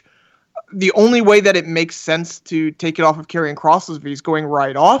finish. The only way that it makes sense to take it off of Karrion Kross is if he's going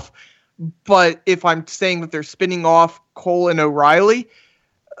right off. But if I'm saying that they're spinning off Cole and O'Reilly,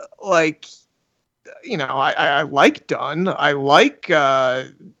 like, you know, I like Dunn. I like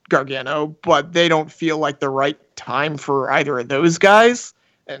Gargano, but they don't feel like the right time for either of those guys.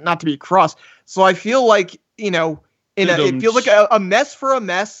 And not to be Kross. So I feel like, you know, it feels like a mess for a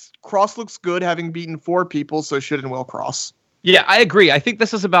mess. Kross looks good having beaten 4 people, so should and will Kross. Yeah, I agree. I think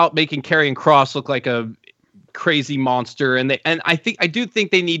this is about making Karrion Kross look like a crazy monster, and I do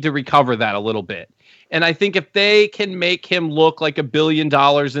think they need to recover that a little bit. And I think if they can make him look like $1 billion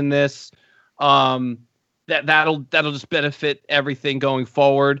in this, that'll just benefit everything going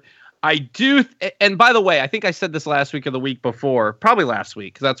forward. I do, and by the way, I think I said this last week or the week before, probably last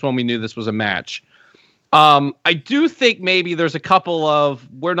week, because that's when we knew this was a match. I do think maybe there's a couple of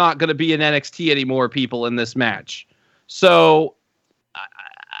we're not going to be in NXT anymore people in this match. So,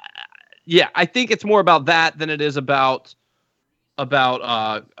 yeah, I think it's more about that than it is about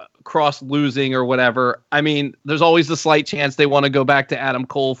Kross losing or whatever. I mean, there's always the slight chance they want to go back to Adam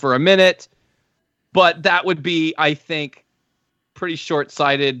Cole for a minute, but that would be, I think, pretty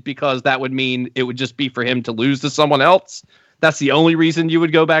short-sighted because that would mean it would just be for him to lose to someone else. That's the only reason you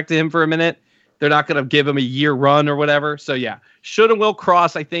would go back to him for a minute. They're not going to give him a year run or whatever. So, yeah, should and will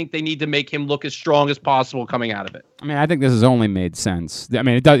Kross. I think they need to make him look as strong as possible coming out of it. I mean, I think this has only made sense. I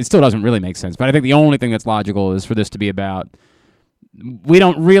mean, it still doesn't really make sense, but I think the only thing that's logical is for this to be about, we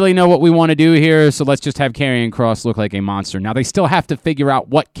don't really know what we want to do here, so let's just have Karrion Kross look like a monster. Now, they still have to figure out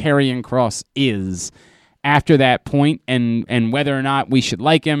what Karrion Kross is after that point and whether or not we should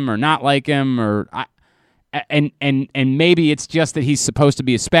like him or not like him or... And maybe it's just that he's supposed to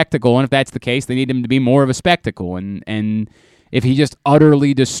be a spectacle, and if that's the case, they need him to be more of a spectacle. And if he just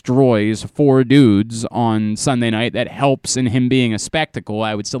utterly destroys 4 dudes on Sunday night, that helps in him being a spectacle.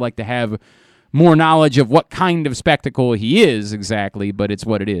 I would still like to have more knowledge of what kind of spectacle he is exactly, but it's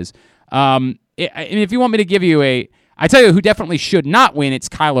what it is. And if you want me to give you I tell you who definitely should not win, it's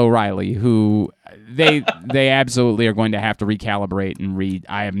Kyle O'Reilly, who they absolutely are going to have to recalibrate and read.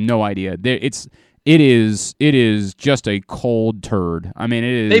 I have no idea. It is just a cold turd. I mean,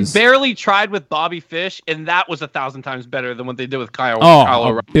 it is. They barely tried with Bobby Fish, and that was 1,000 times better than what they did with Kyle. Kyle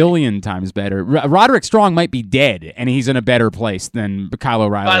O'Reilly. 1,000,000,000 times better. Roderick Strong might be dead, and he's in a better place than Kyle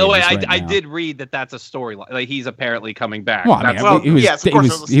O'Reilly. By the way, I did read that that's a storyline. Like he's apparently coming back. Well, he was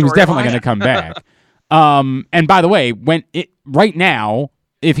definitely going to come back. And by the way, right now,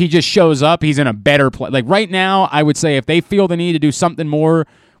 if he just shows up, he's in a better place. Like right now, I would say if they feel the need to do something more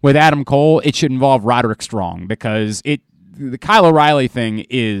with Adam Cole, it should involve Roderick Strong because the Kyle O'Reilly thing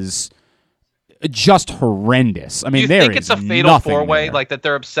is just horrendous. I mean, do you think it's a fatal 4-way, like that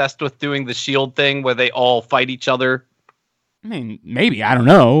they're obsessed with doing the Shield thing where they all fight each other? I mean, maybe. I don't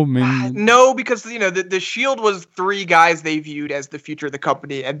know. I mean, no, because the Shield was 3 guys they viewed as the future of the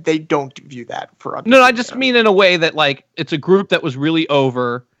company, and they don't view that for others. No, I just mean in a way that like it's a group that was really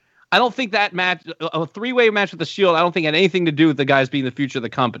over. I don't think that match, a 3-way match with the Shield, I don't think had anything to do with the guys being the future of the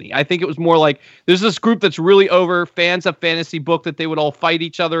company. I think it was more like there's this group that's really over. Fans have fantasy booked that they would all fight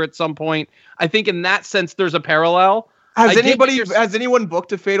each other at some point. I think in that sense, there's a parallel. Has anyone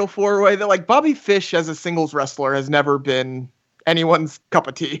booked a fatal 4-way that like Bobby Fish as a singles wrestler has never been anyone's cup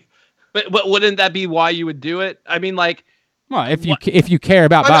of tea? But wouldn't that be why you would do it? I mean, like. Well, if you care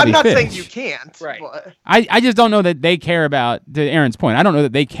about Bobby Fish. I'm not saying you can't. Right. But. I just don't know that they care about, to Aaron's point, I don't know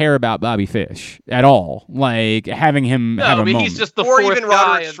that they care about Bobby Fish at all. Like, having him have a moment. He's just the or fourth even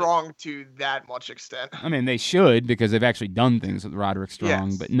guy Roderick Strong to that much extent. I mean, they should, because they've actually done things with Roderick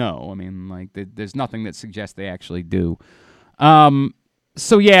Strong. Yes. But no, I mean, like, there's nothing that suggests they actually do.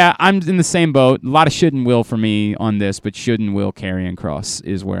 So, yeah, I'm in the same boat. A lot of should and will for me on this, but should and will Karrion Kross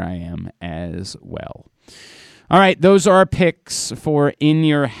is where I am as well. All right, those are our picks for In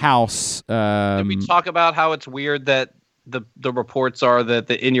Your House. Did we talk about how it's weird that the reports are that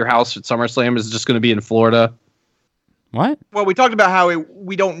the In Your House at SummerSlam is just going to be in Florida. What? Well, we talked about how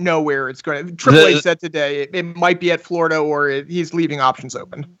we don't know where it's going to. Triple H said today it might be at Florida or he's leaving options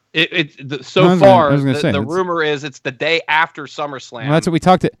open. So far, the rumor is it's the day after SummerSlam. Well, that's what we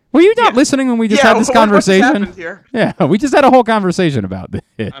talked to. Were you not listening when we just had this conversation? Here? Yeah, we just had a whole conversation about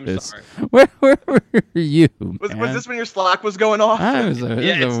this. I'm sorry. Where were you? Was this when your Slack was going off? It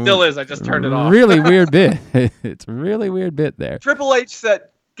still is. I just turned it off. Really weird bit. It's a really weird bit there. Triple H said.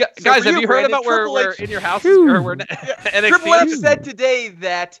 Guys, have you heard about where In Your House is, or where NXT Triple H said today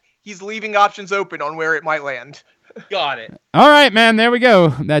that he's leaving options open on where it might land. Got it. All right, man. There we go.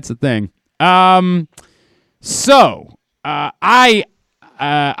 That's the thing. We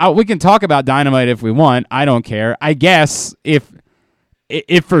can talk about Dynamite if we want. I don't care. I guess if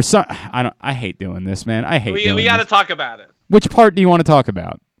for some, I hate doing this, man. I hate. We got to talk about it. Which part do you want to talk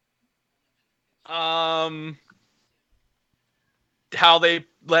about? How they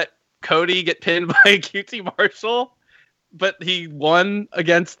let Cody get pinned by QT Marshall, but he won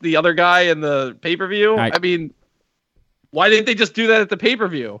against the other guy in the pay-per-view. I mean, why didn't they just do that at the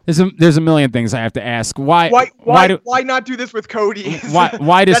pay-per-view? There's a million things I have to ask. Why not do this with Cody?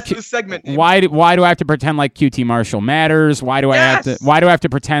 Why does that's the segment name. Why do I have to pretend like QT Marshall matters? Why do I have to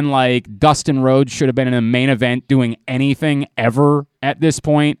pretend like Dustin Rhodes should have been in a main event doing anything ever at this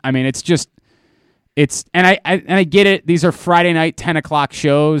point? I mean, and I get it. These are Friday night 10 o'clock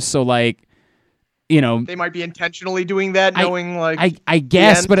shows, so like, they might be intentionally doing that, knowing I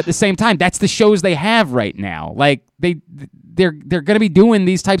guess, but at the same time, that's the shows they have right now. Like they're going to be doing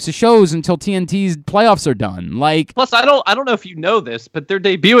these types of shows until TNT's playoffs are done. Like, plus, I don't know if you know this, but they're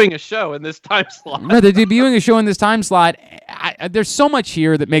debuting a show in this time slot. No, they're debuting a show in this time slot. There's so much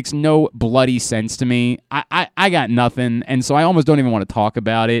here that makes no bloody sense to me. I got nothing, and so I almost don't even want to talk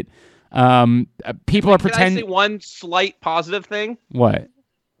about it. People are pretending. Can I say one slight positive thing? What?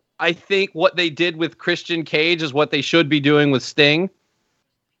 I think what they did with Christian Cage is what they should be doing with Sting.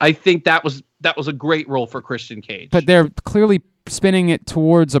 I think that was a great role for Christian Cage. But they're clearly spinning it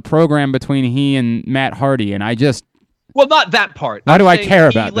towards a program between he and Matt Hardy, and I just... Well, not that part. Why do I care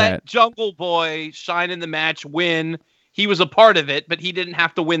about that? He let Jungle Boy shine in the match, win. He was a part of it, but he didn't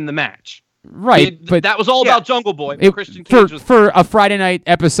have to win the match. Right, but that was all about Jungle Boy. Christian Cage for a Friday night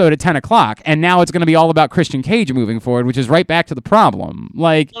episode at 10 o'clock, and now it's going to be all about Christian Cage moving forward, which is right back to the problem.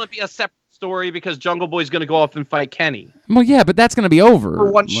 Like, it's going to be a separate story because Jungle Boy's going to go off and fight Kenny. Well, yeah, but that's going to be over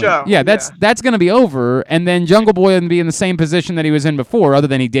for one show. Yeah, that's going to be over, and then Jungle Boy will be in the same position that he was in before, other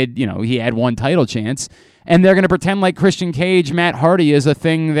than he had one title chance, and they're going to pretend like Christian Cage, Matt Hardy is a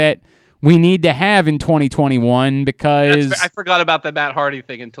thing that we need to have in 2021 because... I forgot about the Matt Hardy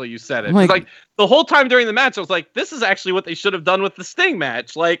thing until you said it. Like the whole time during the match, I was like, this is actually what they should have done with the Sting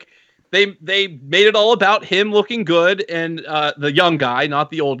match. Like, they made it all about him looking good and the young guy, not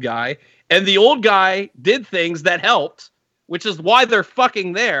the old guy. And the old guy did things that helped, which is why they're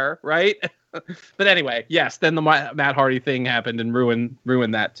fucking there, right? But anyway, yes, then the Matt Hardy thing happened and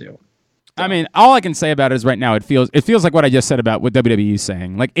ruined that too. I mean, all I can say about it is right now it feels like what I just said about what WWE is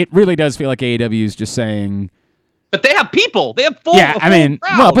saying. Like, it really does feel like AEW is just saying. But they have people. They have full. Yeah, I mean,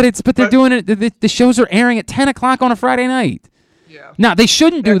 well, but they're doing it. The shows are airing at 10 o'clock on a Friday night. Yeah. Now they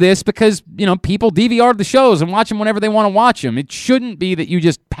shouldn't do this because people DVR the shows and watch them whenever they want to watch them. It shouldn't be that you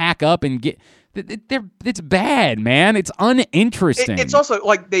just pack up and get. It's bad, man. It's uninteresting. It's also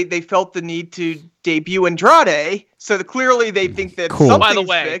like they felt the need to debut Andrade, so clearly they think that cool. something's By the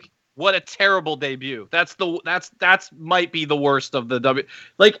way, big. What a terrible debut. That's might be the worst of the W.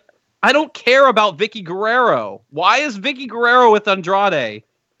 Like, I don't care about Vicky Guerrero. Why is Vicky Guerrero with Andrade?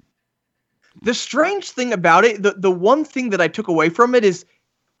 The strange thing about it, the one thing that I took away from it is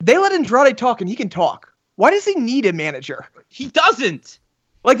they let Andrade talk and he can talk. Why does he need a manager? He doesn't.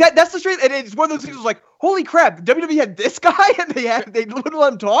 Like that's the strange, and it's one of those things like, holy crap, WWE had this guy and they wouldn't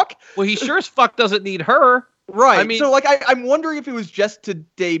let him talk? Well, he sure as fuck doesn't need her. Right. I mean, so like I'm wondering if it was just to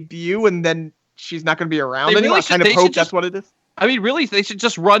debut and then she's not going to be around anymore. Really kind of hope that's what it is. I mean, really, they should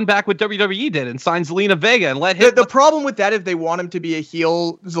just run back what WWE did and sign Zelina Vega and let him. The problem with that, if they want him to be a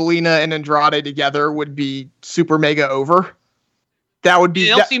heel, Zelina and Andrade together would be super mega over. That would be.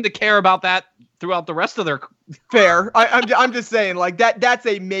 They don't seem to care about that throughout the rest of their. Fair. I'm just saying, like that's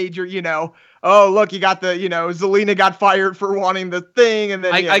a major, oh, look, you got the, Zelina got fired for wanting the thing. And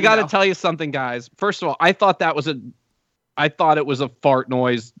then I got to tell you something, guys. First of all, I thought it was a fart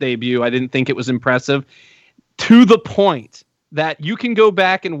noise debut. I didn't think it was impressive, to the point that you can go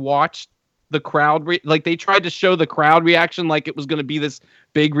back and watch the crowd. Like, they tried to show the crowd reaction like it was going to be this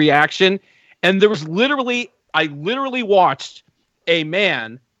big reaction. And there was I literally watched a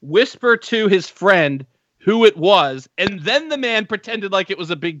man whisper to his friend who it was, and then the man pretended like it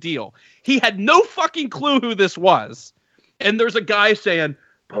was a big deal. He had no fucking clue who this was. And there's a guy saying,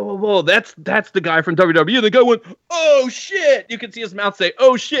 whoa, that's the guy from WWE. And the guy went, oh shit. You can see his mouth say,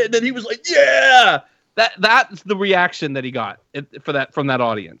 oh shit. And then he was like, yeah. That's the reaction that he got from that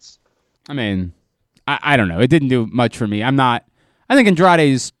audience. I mean, I don't know. It didn't do much for me. I think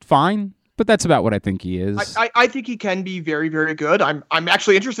Andrade's fine, but that's about what I think he is. I think he can be very, very good. I'm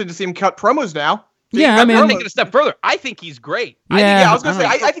actually interested to see him cut promos now. Yeah, I mean, I'm taking it a step further. I think he's great. I was going to say,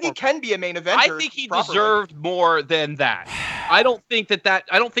 I think he can be a main eventer. I think he deserved more than that. I don't think I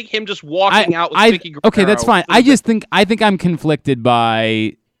don't think him just walking out with Vicky Guerrero. Okay, that's fine. I think I'm conflicted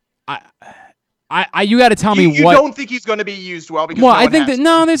by. You got to tell me you what. You don't think he's going to be used well because. Well, I think there's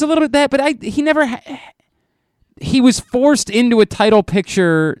a little bit of that, but he never. He was forced into a title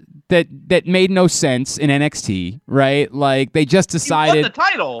picture that made no sense in NXT, right? Like they just decided. He won the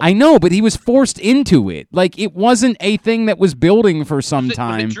title. I know, but he was forced into it. Like it wasn't a thing that was building for some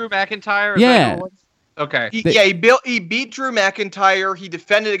time. Was it Drew McIntyre? Yeah. Okay. He beat Drew McIntyre. He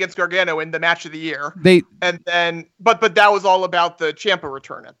defended against Gargano in the match of the year. But that was all about the Ciampa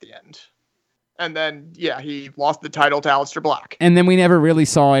return at the end. And then he lost the title to Aleister Black. And then we never really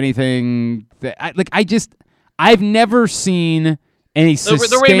saw anything that I've never seen any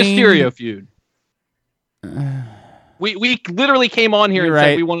sustained... The Rey Mysterio feud. We literally came on here and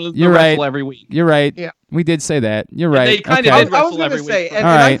said we wanted to wrestle every week. You're right. Yeah. We did say that. You're right. They kind of did wrestle every week. And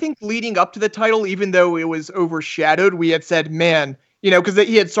I think leading up to the title, even though it was overshadowed, we had said, man, because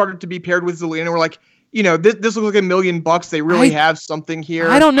he had started to be paired with Zelina, and we're like, this looks like $1 million. They really have something here.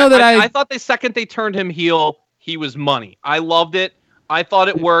 I don't know that I thought the second they turned him heel, he was money. I loved it. I thought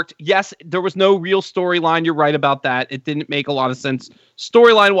it worked. Yes, there was no real storyline. You're right about that. It didn't make a lot of sense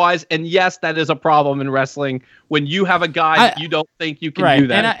storyline wise. And yes, that is a problem in wrestling when you have a guy that you don't think you can do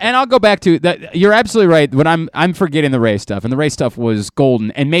that. And I'll go back to that. You're absolutely right. When I'm forgetting the Ray stuff, and the Ray stuff was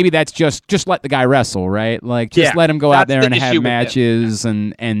golden. And maybe that's just let the guy wrestle, right? Like just let him go out there and have matches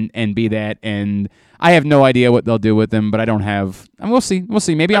and be that. And I have no idea what they'll do with him, but I don't have. And we'll see.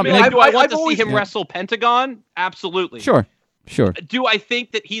 Maybe do I want to see him wrestle Pentagon? Absolutely. Sure. Do I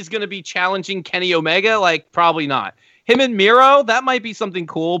think that he's going to be challenging Kenny Omega? Like, probably not. Him and Miro, that might be something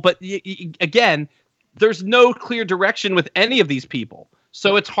cool. But again, there's no clear direction with any of these people.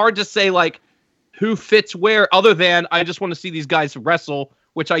 So it's hard to say, like, who fits where other than I just want to see these guys wrestle,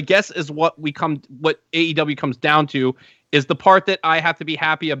 which I guess is what AEW comes down to, is the part that I have to be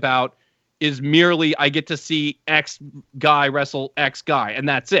happy about is merely I get to see X guy wrestle X guy, and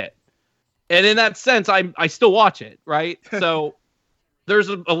that's it. And in that sense, I still watch it, right? So there's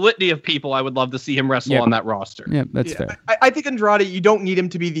a litany of people I would love to see him wrestle on that roster. Yeah, that's fair. I think Andrade, you don't need him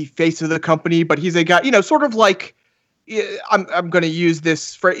to be the face of the company, but he's a guy, sort of like, I'm going to use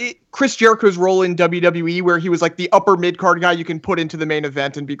this for Chris Jericho's role in WWE, where he was like the upper mid-card guy you can put into the main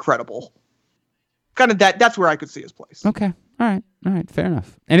event and be credible. Kind of that's where I could see his place. Okay. All right. Fair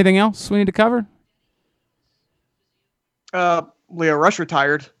enough. Anything else we need to cover? Leo Rush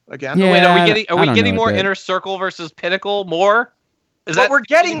retired again. Yeah, wait, are we getting more Inner Circle versus Pinnacle? More? We're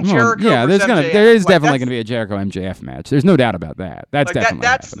getting Jericho. Yeah, there is definitely going to be a Jericho MJF match. There's no doubt about that. That's definitely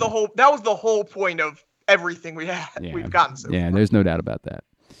that was the whole point of everything we've gotten so far. There's no doubt about that.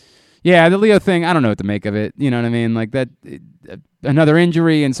 Yeah, the Leo thing, I don't know what to make of it. You know what I mean? Like that, another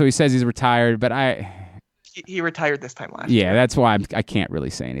injury, and so he says he's retired. But he retired this time last year. Yeah, that's why I can't really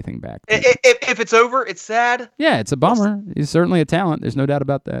say anything back. If it's over, it's sad. Yeah, it's a bummer. He's certainly a talent. There's no doubt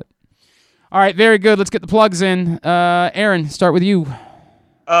about that. All right, very good. Let's get the plugs in. Aaron, start with you.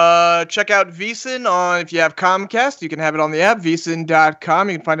 Check out VSiN if you have Comcast. You can have it on the app, vsin.com.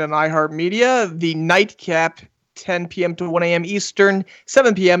 You can find it on iHeartMedia. The Nightcap, 10 p.m. to 1 a.m. Eastern,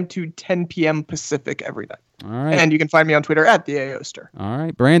 7 p.m. to 10 p.m. Pacific every night. All right. And you can find me on Twitter at @TheAOster. All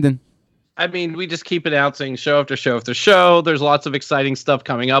right, Brandon. I mean, we just keep announcing show after show after show. There's lots of exciting stuff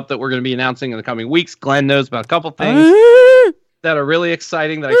coming up that we're going to be announcing in the coming weeks. Glenn knows about a couple things that are really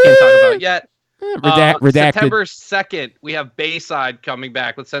exciting that I can't talk about yet. Redacted. September 2nd, we have Bayside coming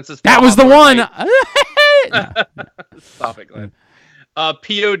back with Census. That was the one. Stop it, Glenn.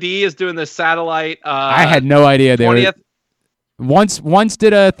 POD is doing the satellite. I had no idea they 20th. Once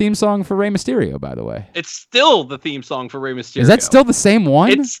did a theme song for Rey Mysterio, by the way. It's still the theme song for Rey Mysterio. Is that still the same one?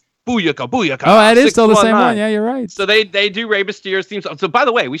 It's Booyaka, Booyaka. Oh, that is still the same one. Yeah, you're right. So they do Rey Mysterio's theme song. So by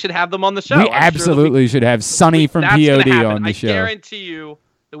the way, we should have them on the show. We absolutely should have Sonny from POD on the show. I guarantee you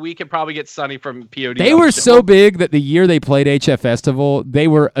that we could probably get Sonny from POD. They were so big that the year they played HF Festival, they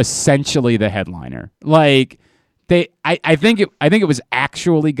were essentially the headliner. Like I think it was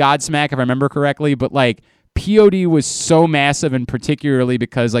actually Godsmack if I remember correctly, but like POD was so massive, and particularly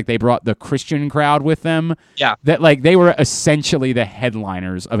because like they brought the Christian crowd with them. Yeah. That like they were essentially the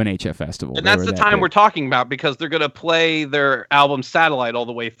headliners of an HF festival. And that's the time we're talking about because they're going to play their album Satellite all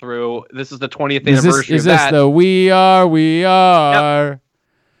the way through. This is the 20th anniversary Is of that. this the We Are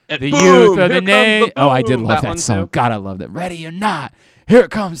And the boom, Youth of here the comes Nation? the Oh, I did boom. love that one song. too. God, I love that. Ready or not, here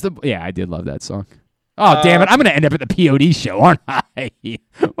comes the. Yeah, I did love that song. Oh, damn it. I'm going to end up at the POD show, aren't I?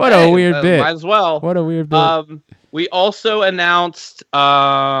 What a weird bit. Might as well. What a weird bit. We also announced,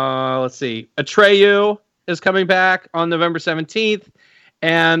 let's see, Atreyu is coming back on November 17th.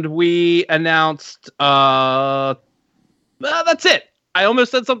 And we announced, that's it. I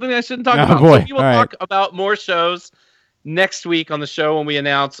almost said something I shouldn't talk about. Boy. So we will All talk about more shows next week on the show when we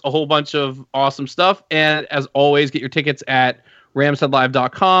announce a whole bunch of awesome stuff. And as always, get your tickets at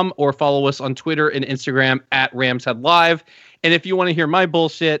ramsheadlive.com or follow us on Twitter and Instagram at ramsheadlive. And if you want to hear my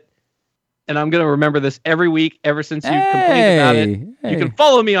bullshit, and I'm going to remember this every week ever since you complained about it, you can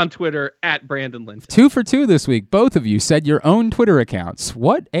follow me on Twitter at Brandon Linton. 2 for 2 this week. Both of you said your own Twitter accounts.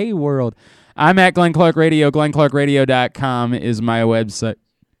 What a world. I'm at Glenn Clark Radio. GlennClarkRadio.com is my website.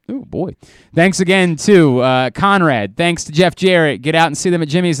 Oh, boy. Thanks again to Conrad. Thanks to Jeff Jarrett. Get out and see them at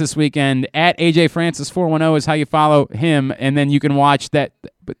Jimmy's this weekend. At AJ Francis 410 is how you follow him. And then you can watch that.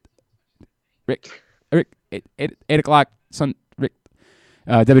 But Rick, 8 o'clock. Rick,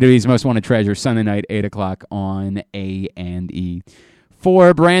 WWE's Most Wanted Treasure, Sunday night, 8 o'clock on A&E.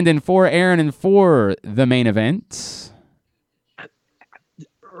 For Brandon, for Aaron, and for the main event.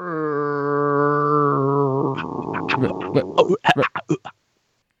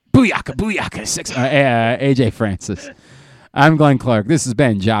 Booyaka, booyaka, 6. AJ Francis. I'm Glenn Clark. This has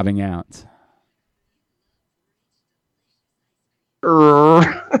been Jobbing Out.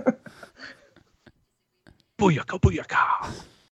 Booyaka, booyaka.